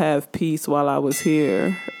 I would have peace while I was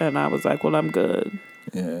here. And I was like, well, I'm good.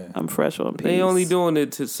 Yeah. I'm fresh on peace. They only doing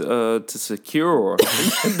it to secure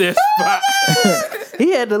their spot.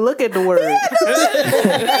 He had to look at the word. And then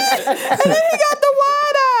he got the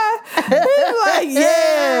wide eye. He's like,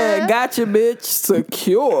 yeah, gotcha, bitch.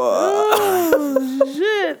 Secure. Oh,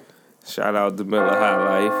 shit. Shout out to Miller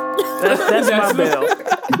High Life. That's my bell.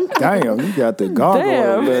 Damn, you got the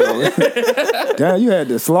gargoyle bell. Damn, you had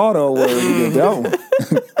the slaughter word to get that one.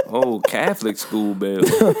 Oh, Catholic school bell.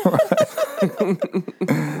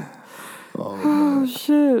 Oh,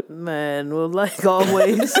 shit. Man, well, like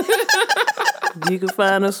always, you can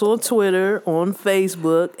find us on Twitter, on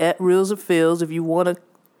Facebook, at Reels and Feels. If you want to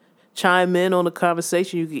chime in on the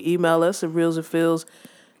conversation, you can email us at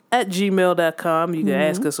reelsandfeels@gmail.com. You can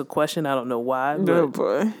ask us a question. I don't know why, but Oh,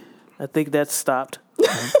 boy. I think that's stopped. I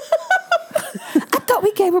thought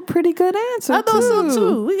we gave a pretty good answer. I thought so,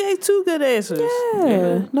 too. We gave 2 good answers.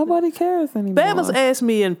 Yeah. Nobody cares anymore. Bama's asked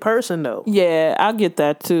me in person, though. Yeah, I get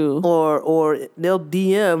that, too. Or they'll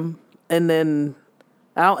DM, and then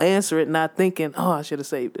I'll answer it not thinking, oh, I should have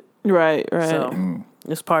saved it. Right. So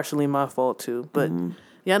it's partially my fault too. But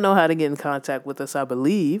y'all know how to get in contact with us, I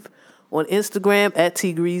believe. On Instagram at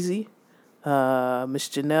T-Greasy. Miss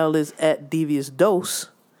Janelle is at Devious Dose.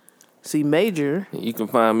 C Major. You can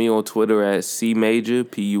find me on Twitter at C Major,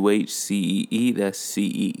 PUHCEE. That's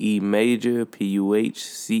CEE Major,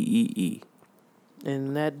 PUHCEE.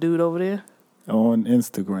 And that dude over there? On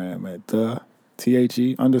Instagram at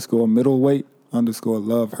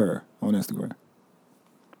THE_middleweight_love her on Instagram.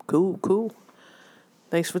 Cool.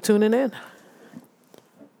 Thanks for tuning in.